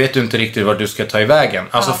 då vet du inte riktigt vart du ska ta i vägen.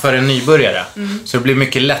 Alltså för en nybörjare. Så det blir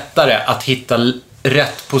mycket lättare att hitta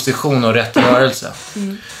rätt position och rätt rörelse.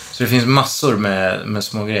 Så det finns massor med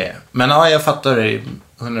små grejer. Men ja, jag fattar det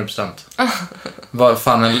 100%. Vad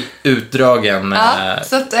fan en utdragen...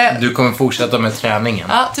 så att, du kommer fortsätta med träningen.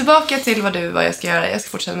 Ja, tillbaka till vad jag ska göra. Jag ska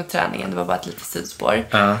fortsätta med träningen. Det var bara ett litet sidspår.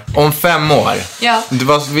 Om 5 år. Ja.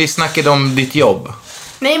 Vi snackade om ditt jobb.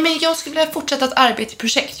 Nej, men jag skulle vilja fortsätta att arbeta i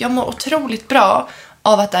projekt. Jag mår otroligt bra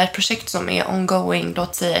av att det är ett projekt som är ongoing.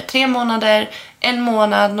 Låt säga 3 månader, 1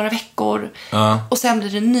 månad, några veckor. Och sen blir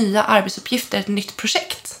det nya arbetsuppgifter, ett nytt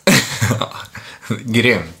projekt.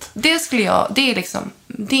 Grymt. Det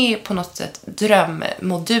är på något sätt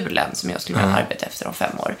drömmodulen som jag skulle vilja arbeta efter om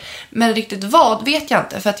 5 år. Men riktigt vad vet jag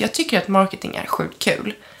inte, för att jag tycker att marketing är sjukt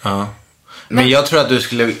kul. Men jag tror att du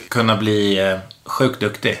skulle kunna bli sjukt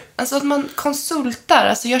duktig. Alltså att man konsultar.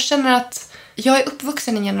 Alltså jag känner att jag är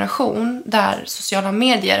uppvuxen i en generation där sociala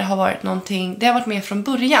medier har varit någonting, det har varit med från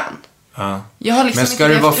början. Jag har liksom men ska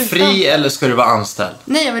du vara fri eller ska du vara anställd?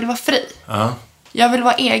 Nej, jag vill vara fri. Jag vill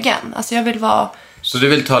vara egen. Alltså jag vill vara... Så du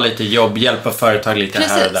vill ta lite jobb, hjälpa företag lite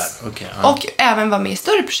här och där? Okay, och även vara med i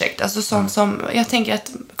större projekt. Alltså sånt som, jag tänker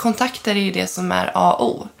att kontakter är det som är A och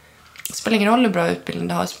O. Det spelar ingen roll hur bra utbildning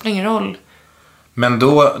du har, det spelar ingen roll. Men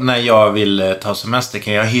då när jag vill ta semester,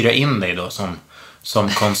 kan jag hyra in dig då som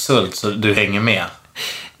konsult så du hänger med?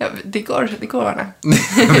 Ja, det går att ordna.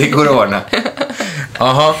 Det går att ordna.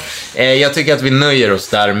 Jaha, jag tycker att vi nöjer oss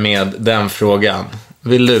där med den frågan.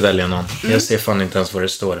 Vill du välja någon? Jag ser fan inte ens vad det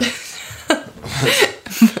står.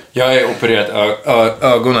 Jag har opererat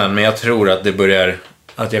ögonen, men jag tror att det börjar...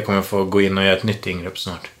 Att jag kommer få gå in och göra ett nytt ingrepp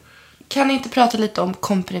snart. Kan ni inte prata lite om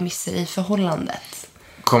kompromisser i förhållandet?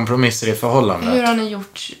 Kompromisser i förhållandet? Hur har ni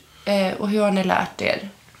gjort och hur har ni lärt er?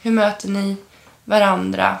 Hur möter ni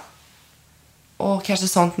varandra? Och kanske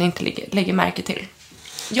sånt ni inte lägger märke till.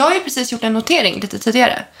 Jag har ju precis gjort en notering lite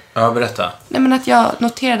tidigare. Ja, berätta. Nej, men att jag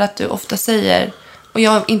noterade att du ofta säger, och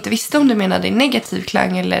jag inte visste om du menade i negativ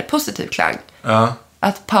klang eller positiv klang. Ja.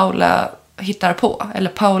 Att Paula hittar på. Eller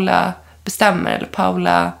Paula bestämmer. Eller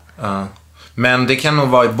Paula... Ja. Men det kan nog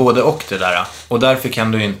vara både och det där. Och därför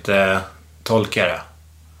kan du inte tolka det.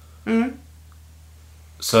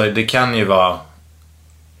 Så det kan ju vara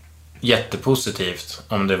jättepositivt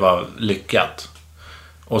om det var lyckat.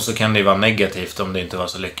 Och så kan det vara negativt om det inte var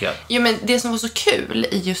så lyckat. Jo, men det som var så kul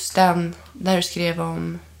i just den där du skrev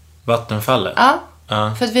om... Vattenfallet? Ja.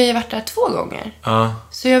 Ja. För att vi har ju varit där 2 gånger. Ja.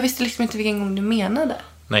 Så jag visste liksom inte vilken gång du menade.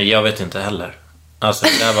 Nej, jag vet inte heller. Alltså,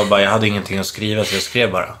 det där var bara... Jag hade ingenting att skriva, så jag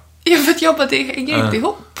skrev bara. Ja, för att jag bara, det hänger inte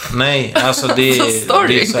ihop. Nej, alltså det Så story,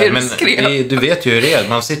 det är så här, det men du skrev. du vet ju hur det är.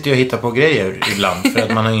 Man sitter ju och hittar på grejer ibland för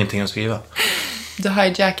att man har ingenting att skriva. Du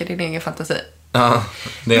hijackar din egen fantasi. Ja,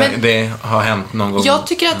 det har hänt någon gång. Jag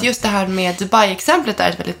tycker att just det här med Dubai-exemplet är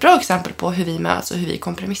ett väldigt bra exempel på hur vi möts och hur vi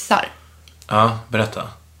kompromissar. Ja, berätta.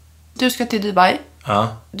 Du ska till Dubai.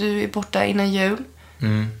 Ja. Du är borta innan jul.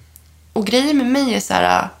 Och grejen med mig är så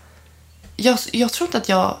här... Jag tror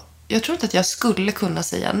inte att jag skulle kunna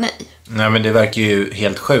säga nej. Nej, men det verkar ju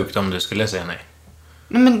helt sjukt om du skulle säga nej.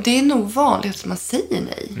 Nej, men det är nog vanligt att man säger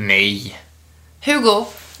nej. Nej. Hugo,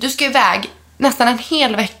 du ska iväg nästan en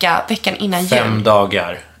hel veckan innan jul. 5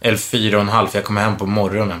 dagar. Eller 4,5. Jag kommer hem på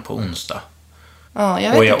morgonen på onsdag. Ja, jag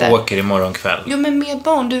vet och jag inte. åker imorgon kväll. Jo, men med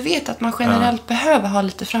barn, du vet att man generellt behöver ha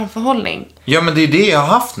lite framförhållning. Ja, men det är det jag har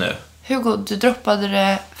haft nu. Hugo, du droppade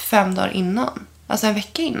det 5 dagar innan. Alltså en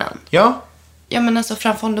vecka innan. Ja. Ja, men alltså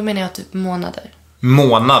framförhållning, då menar jag typ månader.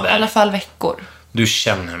 Månader? I alla fall veckor. Du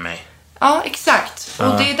känner mig. Ja, exakt.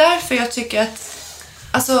 Och det är därför jag tycker att...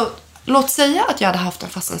 Alltså, låt säga att jag hade haft en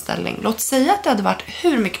fastanställning. Låt säga att det hade varit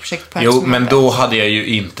hur mycket projekt på Jo, men då hade jag ju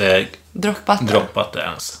inte droppat det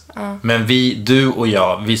ens. Ja. Men du och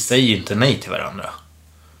jag, vi säger inte nej till varandra.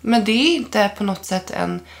 Men det är inte på något sätt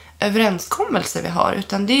en överenskommelse vi har.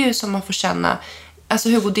 Utan det är ju som man får känna... Alltså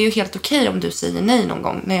Hugo, det är ju helt okej om du säger nej någon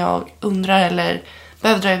gång. När jag undrar eller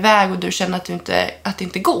behöver dra iväg och du känner att det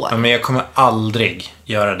inte går. Ja, men jag kommer aldrig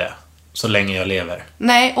göra det. Så länge jag lever.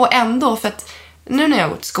 Nej, och ändå för att... Nu när jag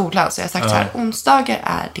går till skolan så har jag sagt så här: onsdagar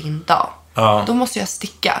är din dag. Ja. Då måste jag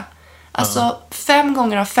sticka. Alltså 5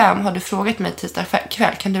 gånger av 5 har du frågat mig tisdag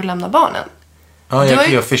kväll, kan du lämna barnen? Ja,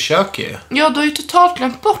 jag försöker ju. Ja, du har ju totalt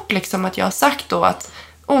glömt bort liksom att jag har sagt då att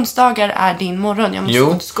onsdagar är din morgon, jag måste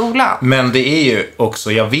gå till skolan. Men det är ju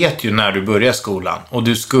också, jag vet ju när du börjar skolan. Och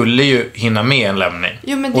du skulle ju hinna med en lämning.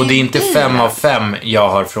 Jo, men och det är inte 5 av 5 jag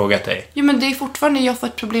har frågat dig. Jo, men det är fortfarande, jag får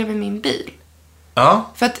ett problem med min bil.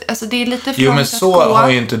 Ja. För att alltså, det är lite för Jo, men långt så att gå. har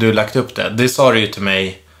ju inte du lagt upp det. Det sa du ju till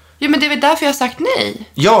mig. Jo, men det är väl därför jag har sagt nej.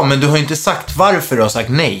 Ja, men du har inte sagt varför du har sagt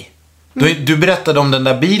nej. Du berättade om den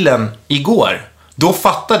där bilen igår. Då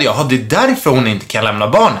fattade jag, det är därför hon inte kan lämna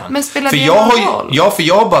barnen. Men spelar för det jag någon har roll? Ja, för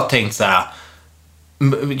jag har bara tänkt så här.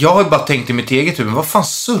 Jag har bara tänkt i mitt eget huvud, vad fan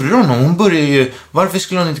surrar hon? Hon börjar ju, varför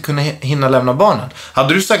skulle hon inte kunna hinna lämna barnen?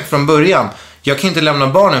 Hade du sagt från början, jag kan inte lämna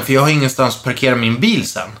barnen för jag har ingenstans att parkera min bil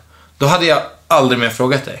sen. Då hade jag aldrig mer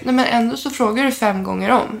frågat dig. Nej, men ändå så frågar du 5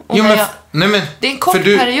 gånger om. Och Jo, men, det är en kort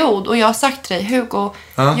period och jag har sagt till dig, Hugo,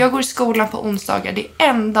 jag går i skolan på onsdagar. Det är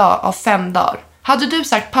 1 dag av 5 dagar. Hade du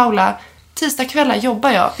sagt, Paula, tisdagskvällar jobbar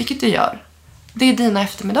jag, vilket du gör. Det är dina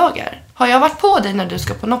eftermiddagar. Har jag varit på dig när du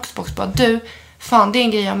ska på Noxbox bara, du, fan det är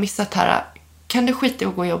en grej jag har missat här. Kan du skita i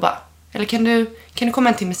att gå och jobba? Eller kan du komma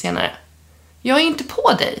en timme senare? Jag är inte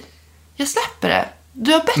på dig. Jag släpper det.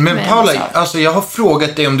 Du har bett mig. Men Paula, alltså jag har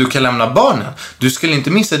frågat dig om du kan lämna barnen. Du skulle inte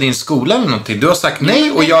missa din skola eller någonting. Du har sagt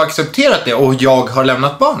nej och jag har accepterat det och jag har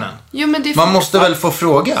lämnat barnen. Jo, men det man måste väl få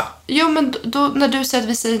fråga? Jo, men då när du säger att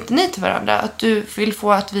vi säger inte nej till varandra, att du vill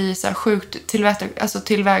få att vi är så här sjukt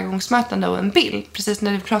tillvägagångsmötande och en bild, precis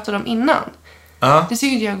när vi pratade om innan. Ja. Det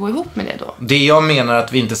tycker jag går ihop med det då. Det jag menar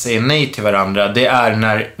att vi inte säger nej till varandra, det är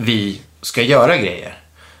när vi ska göra grejer.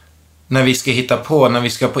 När vi ska hitta på, när vi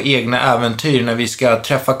ska på egna äventyr, när vi ska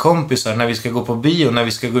träffa kompisar, när vi ska gå på bio, när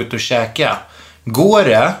vi ska gå ut och käka. Går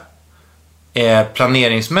det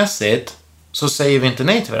planeringsmässigt så säger vi inte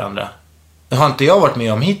nej till varandra. Det har inte jag varit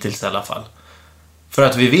med om hittills i alla fall. För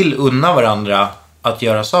att vi vill unna varandra att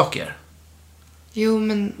göra saker. Jo,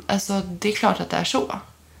 men alltså det är klart att det är så.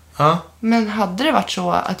 Ja. Men hade det varit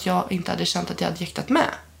så att jag inte hade känt att jag hade jäktat med,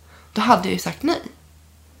 då hade jag ju sagt nej.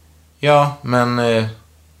 Ja, men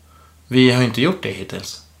vi har ju inte gjort det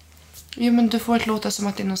hittills. Jo, men du får det låta som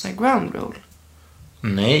att det är någon sån här ground rule.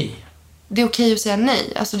 Nej. Det är okej att säga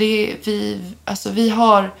nej. Alltså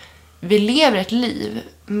vi lever ett liv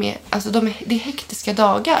med, alltså det är hektiska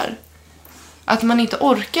dagar. Att man inte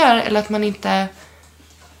orkar eller att man inte,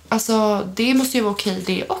 alltså det måste ju vara okej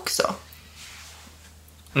det också.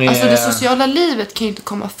 Alltså det sociala livet kan ju inte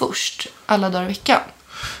komma först alla dagar i veckan.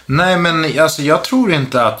 Nej, men alltså jag tror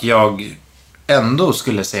inte att jag ändå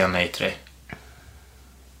skulle säga nej till dig.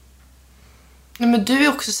 Nej, men du är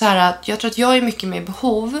också så här att jag tror att jag är mycket mer i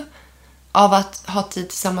behov av att ha tid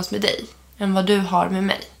tillsammans med dig än vad du har med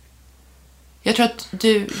mig. Jag tror att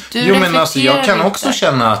du Jo, men alltså jag kan inte. också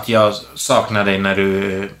känna att jag saknar dig när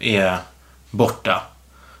du är borta.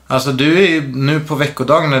 Alltså du är nu på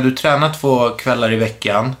veckodagen när du tränar 2 kvällar i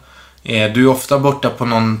veckan. Du är ofta borta på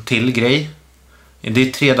någon till grej. Det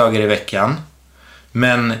är 3 dagar i veckan.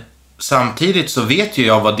 Men samtidigt så vet ju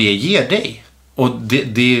jag vad det ger dig. Och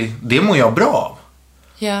det mår jag bra av.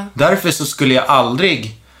 Ja. Därför så skulle jag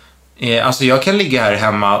aldrig... alltså jag kan ligga här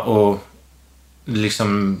hemma och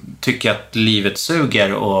liksom tycka att livet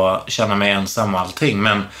suger och känna mig ensam och allting.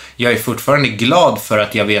 Men jag är fortfarande glad för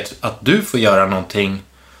att jag vet att du får göra någonting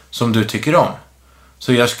som du tycker om.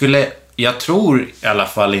 Så jag tror i alla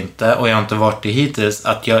fall inte, och jag har inte varit det hittills,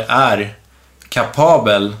 att jag är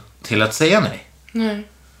kapabel till att säga nej. Nej.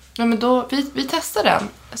 Ja, men då, vi testar den.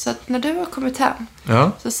 Så att när du har kommit hem,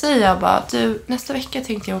 Ja. så säger jag bara, du, nästa vecka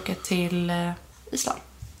tänkte jag åka till Island.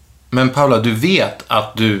 Men Paula, du vet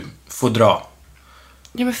att du får dra.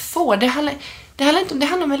 Ja, men det handlar inte om, det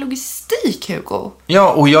handlar om en logistik, Hugo.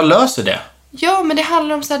 Ja, och jag löser det. Ja, men det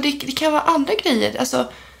handlar om så här, det kan vara andra grejer.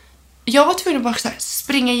 Alltså, jag var tvungen att bara så här,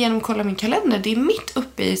 springa igenom och kolla min kalender. Det är mitt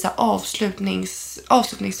uppe i så här,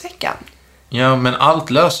 avslutningsveckan. Ja, men allt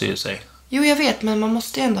löser ju sig. Jo, jag vet, men man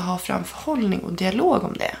måste ju ändå ha framförhållning och dialog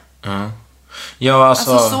om det. Ja,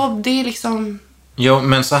 alltså så det är liksom... Jo,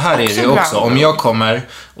 men så här är det också. Om jag kommer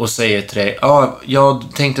och säger till dig, jag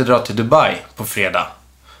tänkte dra till Dubai på fredag.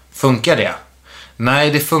 Funkar det?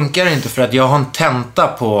 Nej, det funkar inte för att jag har en tenta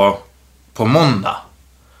på måndag.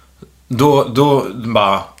 Då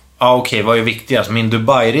bara, okej, vad är viktigast? Min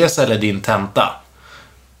Dubai-resa eller din tenta?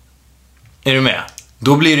 Är du med?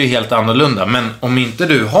 Då blir det ju helt annorlunda. Men om inte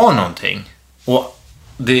du har någonting och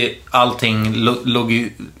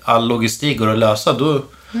all logistik går att lösa,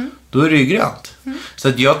 då är det ju grönt. Så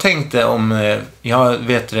att jag tänkte om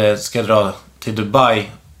jag ska dra till Dubai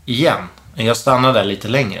igen. Jag stannar där lite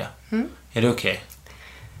längre. Är det okej?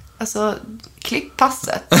 Alltså, klipp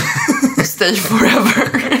passet. Stay forever.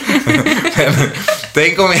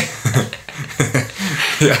 Tänk om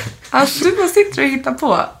ja. Alltså, du bara sitter och hittar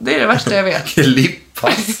på. Det är det värsta jag vet.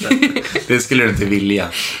 Klipppasset. Det skulle du inte vilja.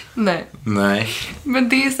 Nej. Men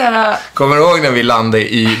det är så här... Kommer du ihåg när vi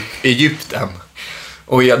landade i Egypten?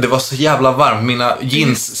 Och det var så jävla varmt. Mina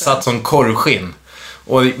jeans satt som korvskinn.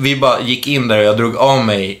 Och vi bara gick in där och jag drog av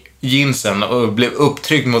mig jeansen och blev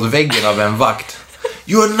upptryckt mot väggen av en vakt.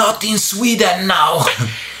 You're not in Sweden now!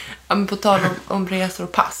 Ja, men på tal om resor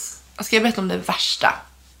och pass. Ska jag berätta om den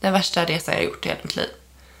värsta resan jag gjort i hela mitt liv?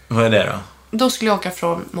 Vad är det då? Då skulle jag åka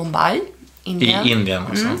från Mumbai, Indien. I Indien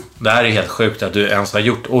alltså. Det här är helt sjukt att du ens har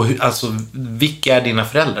gjort. Och alltså, vilka är dina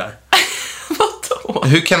föräldrar? Vadå?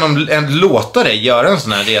 Hur kan de låta dig göra en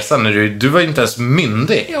sån här resa när du var inte ens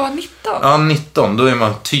myndig? Jag var 19. Ja, 19. Då är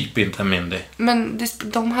man typ inte myndig. Men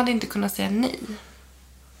de hade inte kunnat säga nej.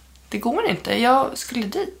 Det går inte. Jag skulle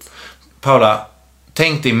dit. Paula,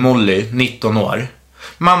 tänk dig Molly, 19 år.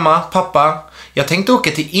 Mamma, pappa, jag tänkte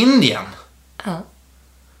åka till Indien. Ja.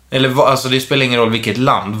 Eller alltså det spelar ingen roll vilket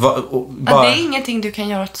land. Det är ingenting du kan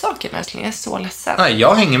göra åt saken, älskling. Jag är så ledsen. Nej,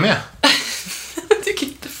 jag hänger med. Du kan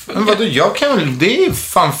inte följa. Men vadå, jag kan, det är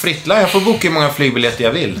fan fritt. Jag får boka hur många flygbiljetter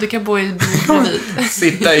jag vill. Du kan bo i bredvid.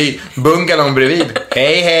 Sitta i bungalong bredvid.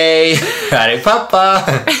 Hej, här är pappa.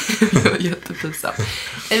 Jättepinsamt.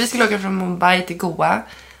 Vi skulle åka från Mumbai till Goa.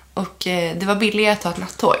 Och det var billigare att ta ett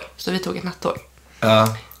nattåg. Så vi tog ett nattåg.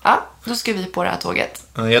 Ja. Ja, då ska vi på det här tåget.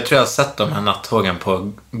 Jag tror jag har sett de här nattågen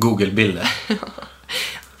på Google-bilder.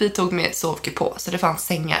 Vi tog med sovkupå, så det fanns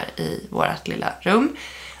sängar i vårt lilla rum.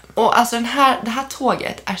 Och alltså det här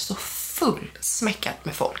tåget är så fullsmäckat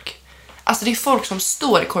med folk. Alltså det är folk som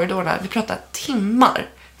står i korridorerna. Vi pratar timmar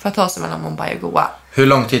för att ta sig mellan Mumbai och Goa. Hur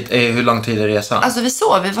lång tid är resan? Alltså vi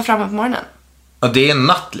var framme på morgonen. Ja, det är en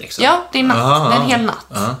natt liksom? Ja, det är natt. Aha. Det är en hel natt.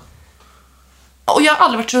 Aha. Och jag har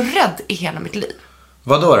aldrig varit så rädd i hela mitt liv.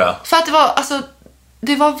 Vadå då? För att det var, alltså,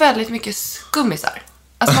 det var väldigt mycket skummisar.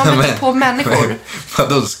 Alltså man mötte på människor.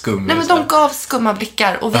 Vadå skummisar? Nej, men de gav skumma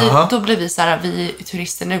blickar. Och då blev vi så här, vi är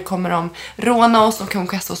turister, nu kommer de råna oss, de kommer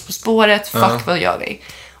kasta oss på spåret. Fuck, vad gör vi?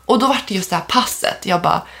 Och då var det just det här passet. Jag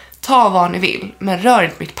bara, ta vad ni vill, men rör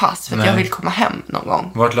inte mitt pass, för att jag vill komma hem någon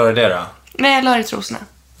gång. Vart la du det då? Nej, jag la det i trosorna.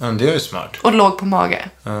 Ja, det är ju smart. Och låg på mage.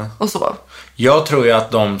 Och sov. Jag tror ju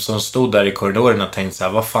att de som stod där i korridorerna tänkte så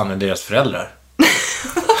här, vad fan är deras föräldrar?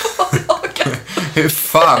 Hur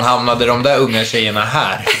fan hamnade de där unga tjejerna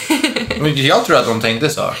här? Jag tror att de tänkte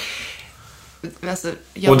så. Alltså,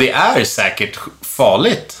 och det är säkert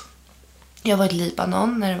farligt. Jag var i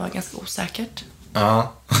Libanon när det var ganska osäkert.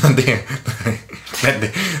 Ja,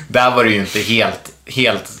 där var det ju inte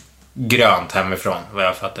helt grönt hemifrån, vad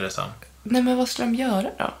jag fattade det som. Nej, men vad skulle de göra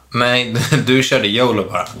då? Nej, du körde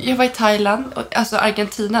YOLO bara. Jag var i Thailand, alltså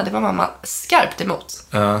Argentina, det var mamma skarpt emot.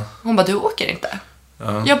 Hon bara, du åker inte.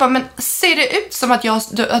 Jag bara, men ser det ut som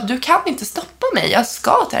att du kan inte stoppa mig? Jag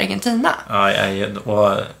ska till Argentina. Ja,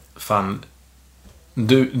 och fan,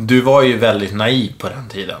 du var ju väldigt naiv på den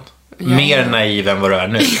tiden. Mer naiv än vad du är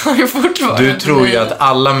nu. Jag är fortfarande du tror ju att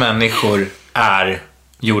alla människor är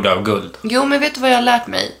gjorda av guld. Jo, men vet du vad jag har lärt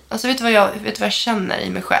mig? Alltså, vet du vad jag känner i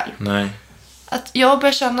mig själv? Nej. Att jag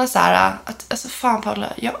börjar känna så här, att alltså fan Paula,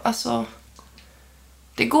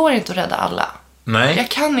 det går inte att rädda alla. Nej. Jag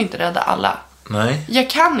kan inte rädda alla. Nej. Jag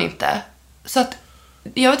kan inte. Så att,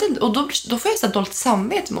 jag vet inte, och då får jag så dåligt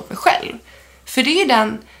samvete mot mig själv. För det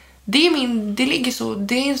är det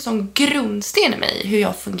är en sån grundsten i mig, hur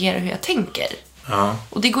jag fungerar och hur jag tänker. Ja.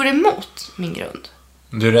 Och det går emot min grund.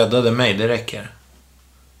 Du räddade mig, det räcker.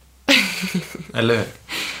 Eller hur?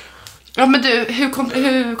 Ja, men du,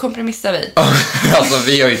 hur kompromissar vi? Alltså,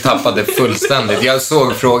 vi har ju tappat det fullständigt. Jag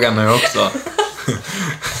såg frågan nu också.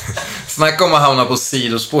 Snacka om att hamna på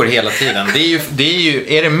sidospår hela tiden. Det är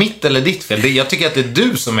ju, är det mitt eller ditt fel? Jag tycker att det är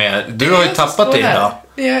du som är. Du har ju tappat det idag.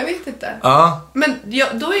 Jag vet inte. Ja. Men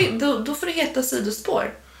då får det heta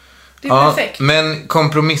sidospår. Det är perfekt. Men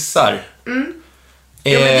kompromissar.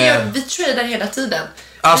 Ja, men vi tradar hela tiden.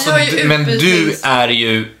 Alltså, men du är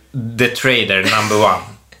ju the trader number one.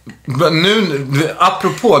 Nu,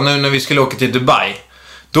 apropå nu när vi skulle åka till Dubai,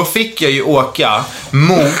 då fick jag ju åka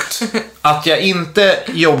mot att jag inte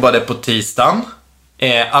jobbade på tisdagen,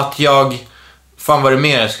 att jag, fan vad det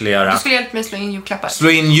mer jag skulle göra. Du skulle hjälpa mig att slå in julklappar. Slå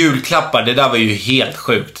in julklappar, det där var ju helt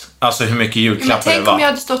sjukt. Alltså hur mycket julklappar det var. Men tänk om jag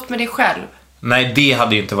hade stått med det själv. Nej, det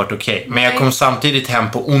hade ju inte varit okej. Men jag kom samtidigt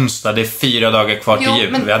hem på onsdag. Det är 4 dagar kvar till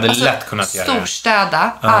jul. Vi hade lätt kunnat göra det.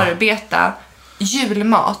 Storstäda, arbeta,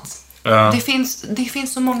 julmat. Det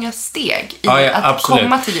finns så många steg i att absolut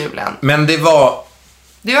komma till julen. Men det var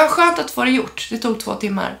skönt att få det gjort. Det tog 2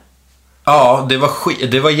 timmar. Ja,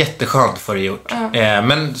 det var jätteskönt att få det gjort.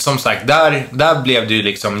 Men som sagt, där blev det ju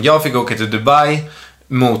liksom, jag fick åka till Dubai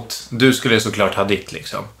mot, du skulle såklart ha ditt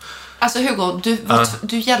liksom. Alltså Hugo,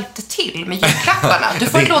 du hjälpte till med julklapparna. Du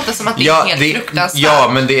får låta som att det är helt fruktansvärt. Ja,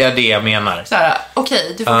 men det är det jag menar.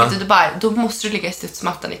 Okej, du får åka till Dubai. Då måste du ligga i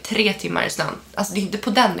studsmattan i 3 timmar i snön. Alltså det är inte på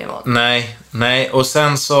den nivån. Nej. Och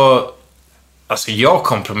sen så, alltså jag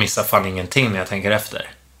kompromissar fan ingenting när jag tänker efter.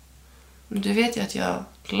 Men du vet ju att jag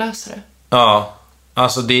löser det. Ja,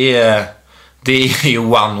 alltså det är ju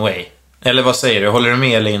one way. Eller vad säger du? Håller du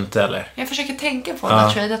med eller inte eller? Jag försöker tänka på att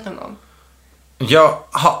jag tradat någon gång. Jag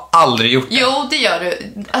har aldrig gjort det. Jo, det gör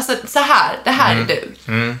du. Alltså så här, det här är du.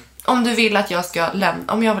 Om du vill att jag ska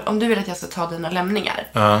om du vill att jag ska ta dina lämningar,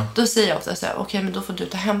 då säger jag ofta så här, okej, men då får du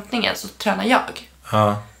ta hämtningen så tränar jag.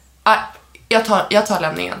 Jag tar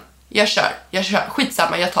lämningen. Jag kör.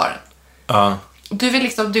 Skitsamma, jag tar den. Du vill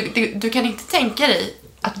liksom du kan inte tänka dig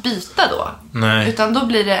att byta då. Nej. Utan då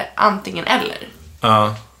blir det antingen eller.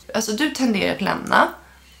 Alltså du tenderar att lämna.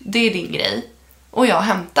 Det är din grej. Och jag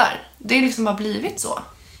hämtar. Det är liksom bara blivit så.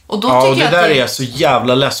 Och då tycker och det jag där är jag så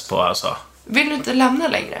jävla less på alltså. Vill du inte lämna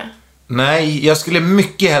längre? Nej, jag skulle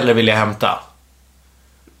mycket hellre vilja hämta.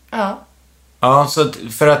 Ja, så att,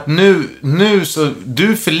 för att nu så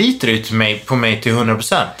du förlitar ju på mig till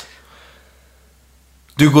 100%.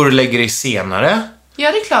 Du går och lägger dig senare.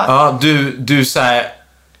 Ja, det är klart. Ja, du så här,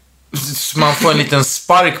 man får en liten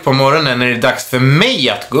spark på morgonen när det är dags för mig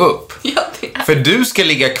att gå upp. Ja, det är. För du ska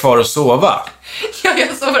ligga kvar och sova. Ja,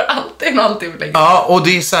 jag sover alltid en halvtimme längre. Ja, och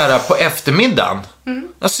det är så här på eftermiddagen.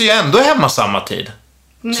 Alltså jag är ändå hemma samma tid.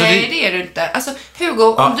 Nej, det är du inte. Alltså Hugo,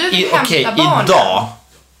 om du vill hämta barnen. Idag.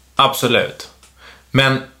 Absolut.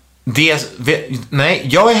 Men nej,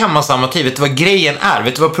 jag är hemma samma tid. Vet du vad grejen är?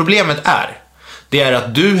 Vet du vad problemet är? Det är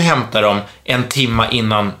att du hämtar dem 1 timme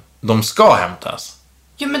innan de ska hämtas.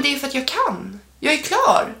 Jo, men det är för att jag kan. Jag är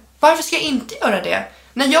klar. Varför ska jag inte göra det?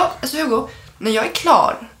 Hugo, när jag är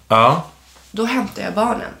klar. då hämtar jag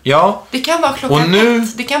barnen. Ja. Det kan vara klockan och nu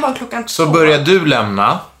 1. Det kan vara klockan 2. Så börjar du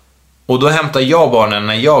lämna. Och då hämtar jag barnen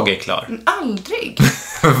när jag är klar. Men aldrig.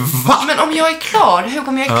 Va? Men om jag är klar, hur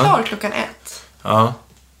kommer jag är klar klockan 1? Ja.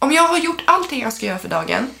 Om jag har gjort allting jag ska göra för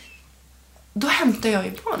dagen, då hämtar jag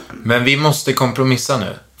ju barnen. Men vi måste kompromissa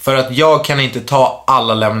nu. För att jag kan inte ta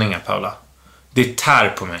alla lämningar, Paula. Det tär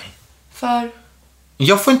på mig. För?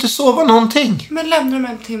 Jag får inte sova någonting. Men lämnar dem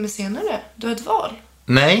en timme senare. Du har ett val.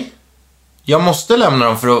 Nej. Jag måste lämna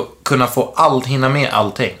dem för att kunna få hinna med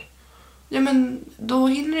allting. Ja, men då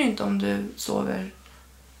hinner du inte om du sover.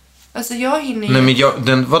 Alltså jag hinner ju... Nej,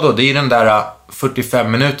 men vadå? Det är den där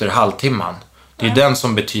 45 minuter, halvtimman. Det är den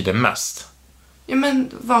som betyder mest. Ja, men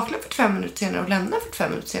vakna 45 minuter senare och lämna 45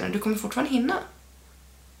 minuter senare. Du kommer fortfarande hinna.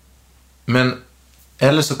 Men,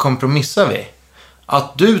 eller så kompromissar vi.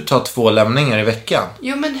 Att du tar 2 lämningar i veckan.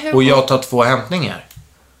 Jo, men hur... Och jag tar 2 hämtningar.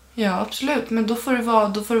 Ja, absolut. Men då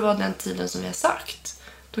får det vara den tiden som vi har sagt.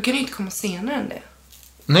 Då kan du inte komma senare än det.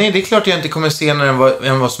 Nej, det är klart jag inte kommer senare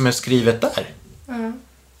än vad som är skrivet där. Mm.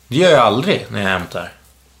 Det gör jag aldrig när jag hämtar.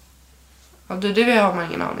 Ja, det har man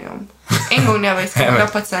ingen aning om. En gång när jag var i skolan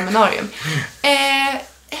på ett seminarium.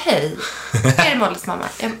 Hej. Är det Mollys mamma?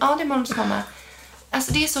 Ja, det är Mollys mamma.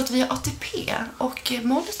 Alltså det är så att vi har ATP. Och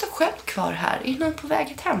Molly står själv kvar här. Är någon på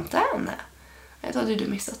väg att hämta henne? Jag hade du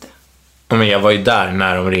missat det. Men jag var ju där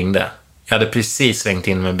när de ringde. Jag hade precis svängt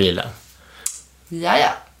in med bilen.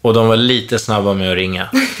 Jaja. Och de var lite snabba med att ringa.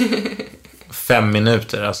 5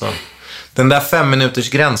 minuter, alltså. Den där 5 minuters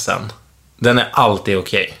gränsen, den är alltid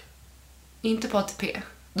okej. Inte på ATP.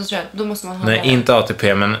 Då måste man ha. Nej, inte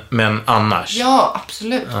ATP, men annars. Ja,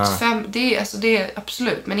 absolut. Ja. Det är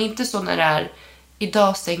absolut. Men inte så när det är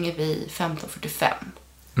idag stänger vi 15:45.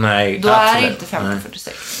 Nej, då absolut. är det inte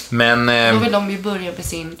 15:46. Men då vill de ju börja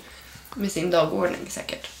med sin dagordning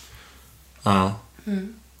säkert. Ja.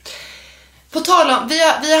 Mm. På tal om,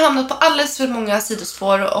 vi har hamnat på alldeles för många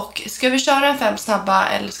sidospår. Och ska vi köra en 5 snabba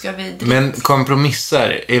eller ska vi dritt? Men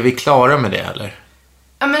kompromisser, är vi klara med det eller?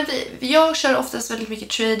 Ja, men jag kör oftast väldigt mycket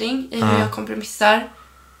trading i hur jag kompromissar.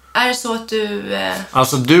 Är det så att du...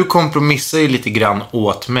 Alltså du kompromissar ju lite grann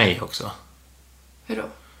åt mig också. Hur då?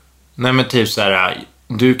 Nej, men typ så här,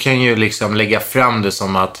 du kan ju liksom lägga fram det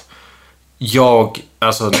som att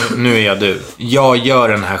nu är jag du. Jag gör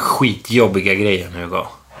den här skitjobbiga grejen, Hugo.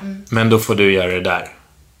 Men då får du göra det där.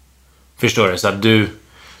 Förstår du? Så att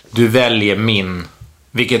du väljer min,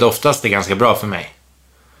 vilket oftast är ganska bra för mig.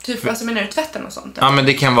 Typ, alltså menar du tvätten och sånt? Ja, men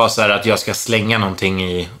det kan vara så här att jag ska slänga någonting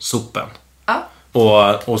i sopen. Ja.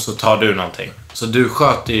 Och så tar du någonting. Så du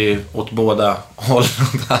sköter ju åt båda håll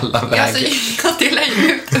åt alla vägar. Alltså, jag delar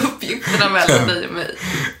ju ut uppgifterna mellan dig och mig.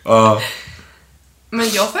 Ja. Men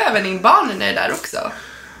jag får även in barnen när det där också.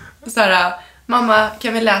 Så här, mamma,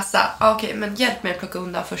 kan vi läsa? Okej, men hjälp mig att plocka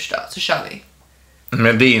undan första, så kör vi.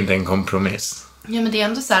 Men det är inte en kompromiss. Ja, men det är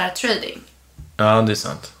ändå så här trading. Ja, det är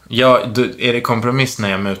sant. Ja, är det kompromiss när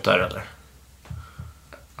jag mutar eller?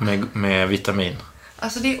 Med vitamin.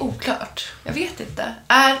 Alltså det är oklart. Jag vet inte.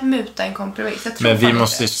 Är muta en kompromiss? Jag tror men vi fan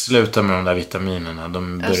måste inte. sluta med de där vitaminerna.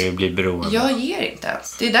 De börjar ju bli beroende. Jag ger inte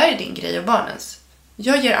ens. Det där är din grej och barnens.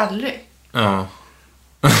 Jag ger aldrig. Ja.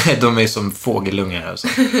 De är som fågelungar alltså.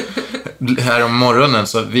 Här om morgonen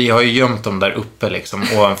så vi har ju gömt dem där uppe liksom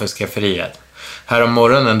ovanför skafferiet. Här om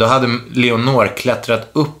morgonen då hade Leonor klättrat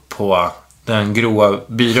upp på den gråa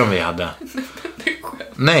byrån vi hade.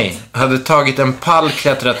 Nej, hade tagit en pall,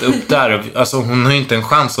 klättrat upp där. Alltså hon har ju inte en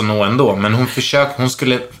chans att nå ändå. Men hon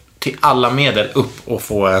skulle till alla medel upp och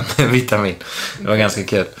få en vitamin. Det var ganska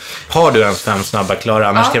kul. Har du ens 5 snabba klara?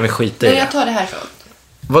 Annars kan vi skita i det. Jag tar det härifrån.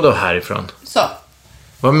 Vadå härifrån? Så.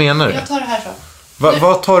 Vad menar du? Jag tar det härifrån.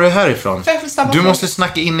 Vad tar du härifrån? Du måste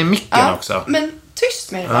snacka in i micken också. Men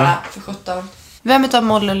tyst med det bara, för 17. Vem utav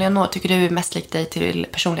Molly och Leonor tycker du är mest lik dig till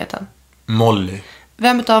personligheten? Molly.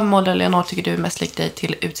 Vem utav Molly och Leonor tycker du är mest lik dig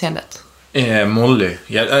till utseendet? Molly.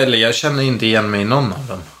 Jag känner inte igen mig i någon av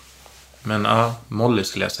dem. Men Molly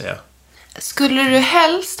skulle jag säga. Skulle du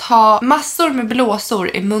helst ha massor med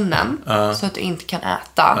blåsor i munnen så att du inte kan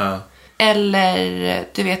äta? Eller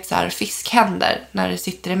du vet så här fiskhänder när det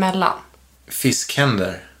sitter emellan?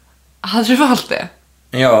 Fiskhänder? Hade du valt det?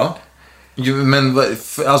 Ja. Men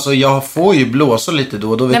alltså jag får ju blåsor lite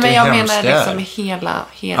då. Då vet jag hemskt det är. Nej, men jag menar liksom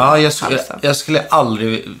hela halsen. Jag skulle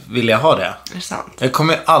aldrig vilja ha det. Är det sant? Jag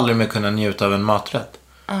kommer aldrig mer kunna njuta av en maträtt.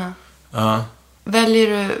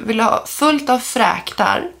 Vill du ha fullt av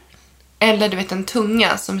fräktar? Eller du vet en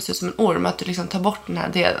tunga som ser ut som en orm, att du liksom tar bort den här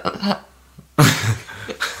delen.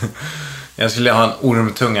 Jag skulle ha en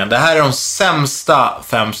ormtunga. Det här är de sämsta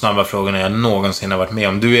 5 snabba frågorna jag någonsin har varit med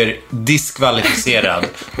om. Du är diskvalificerad.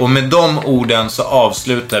 Och med de orden så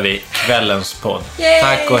avslutar vi kvällens podd. Yay!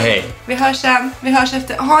 Tack och hej. Vi hörs sen. Vi hörs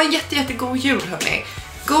efter. Ha en jättegod jul, hörni.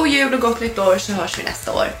 God jul och gott nytt år, så hörs vi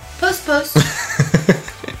nästa år. Puss, puss.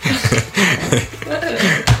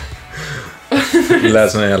 Det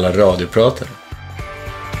lät som en jävla radiopratare.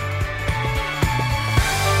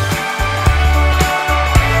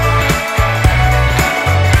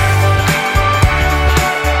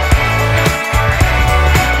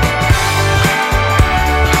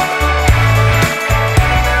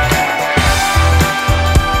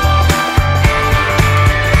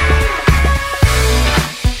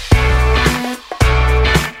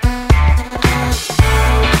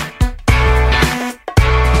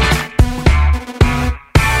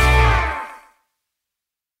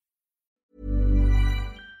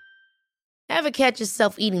 Ever catch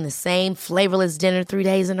yourself eating the same flavorless dinner 3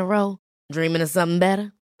 days in a row? Dreaming of something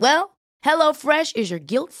better? Well, HelloFresh is your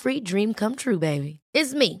guilt-free dream come true, baby.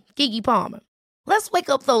 It's me, Keke Palmer. Let's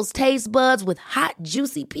wake up those taste buds with hot,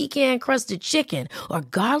 juicy pecan-crusted chicken or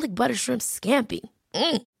garlic butter shrimp scampi.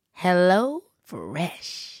 Hello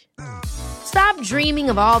Fresh. Stop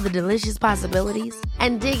dreaming of all the delicious possibilities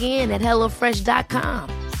and dig in at HelloFresh.com.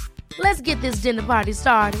 Let's get this dinner party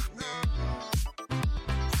started.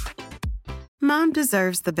 Mom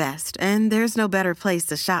deserves the best, and there's no better place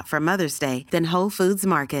to shop for Mother's Day than Whole Foods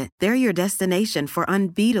Market. They're your destination for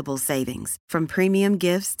unbeatable savings, from premium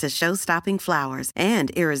gifts to show-stopping flowers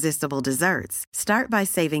and irresistible desserts. Start by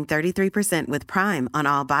saving 33% with Prime on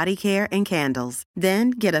all body care and candles.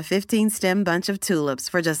 Then get a 15-stem bunch of tulips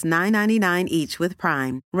for just $9.99 each with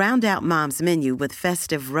Prime. Round out Mom's menu with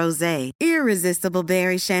festive rosé, irresistible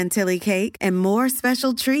berry chantilly cake, and more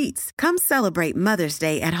special treats. Come celebrate Mother's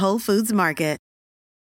Day at Whole Foods Market.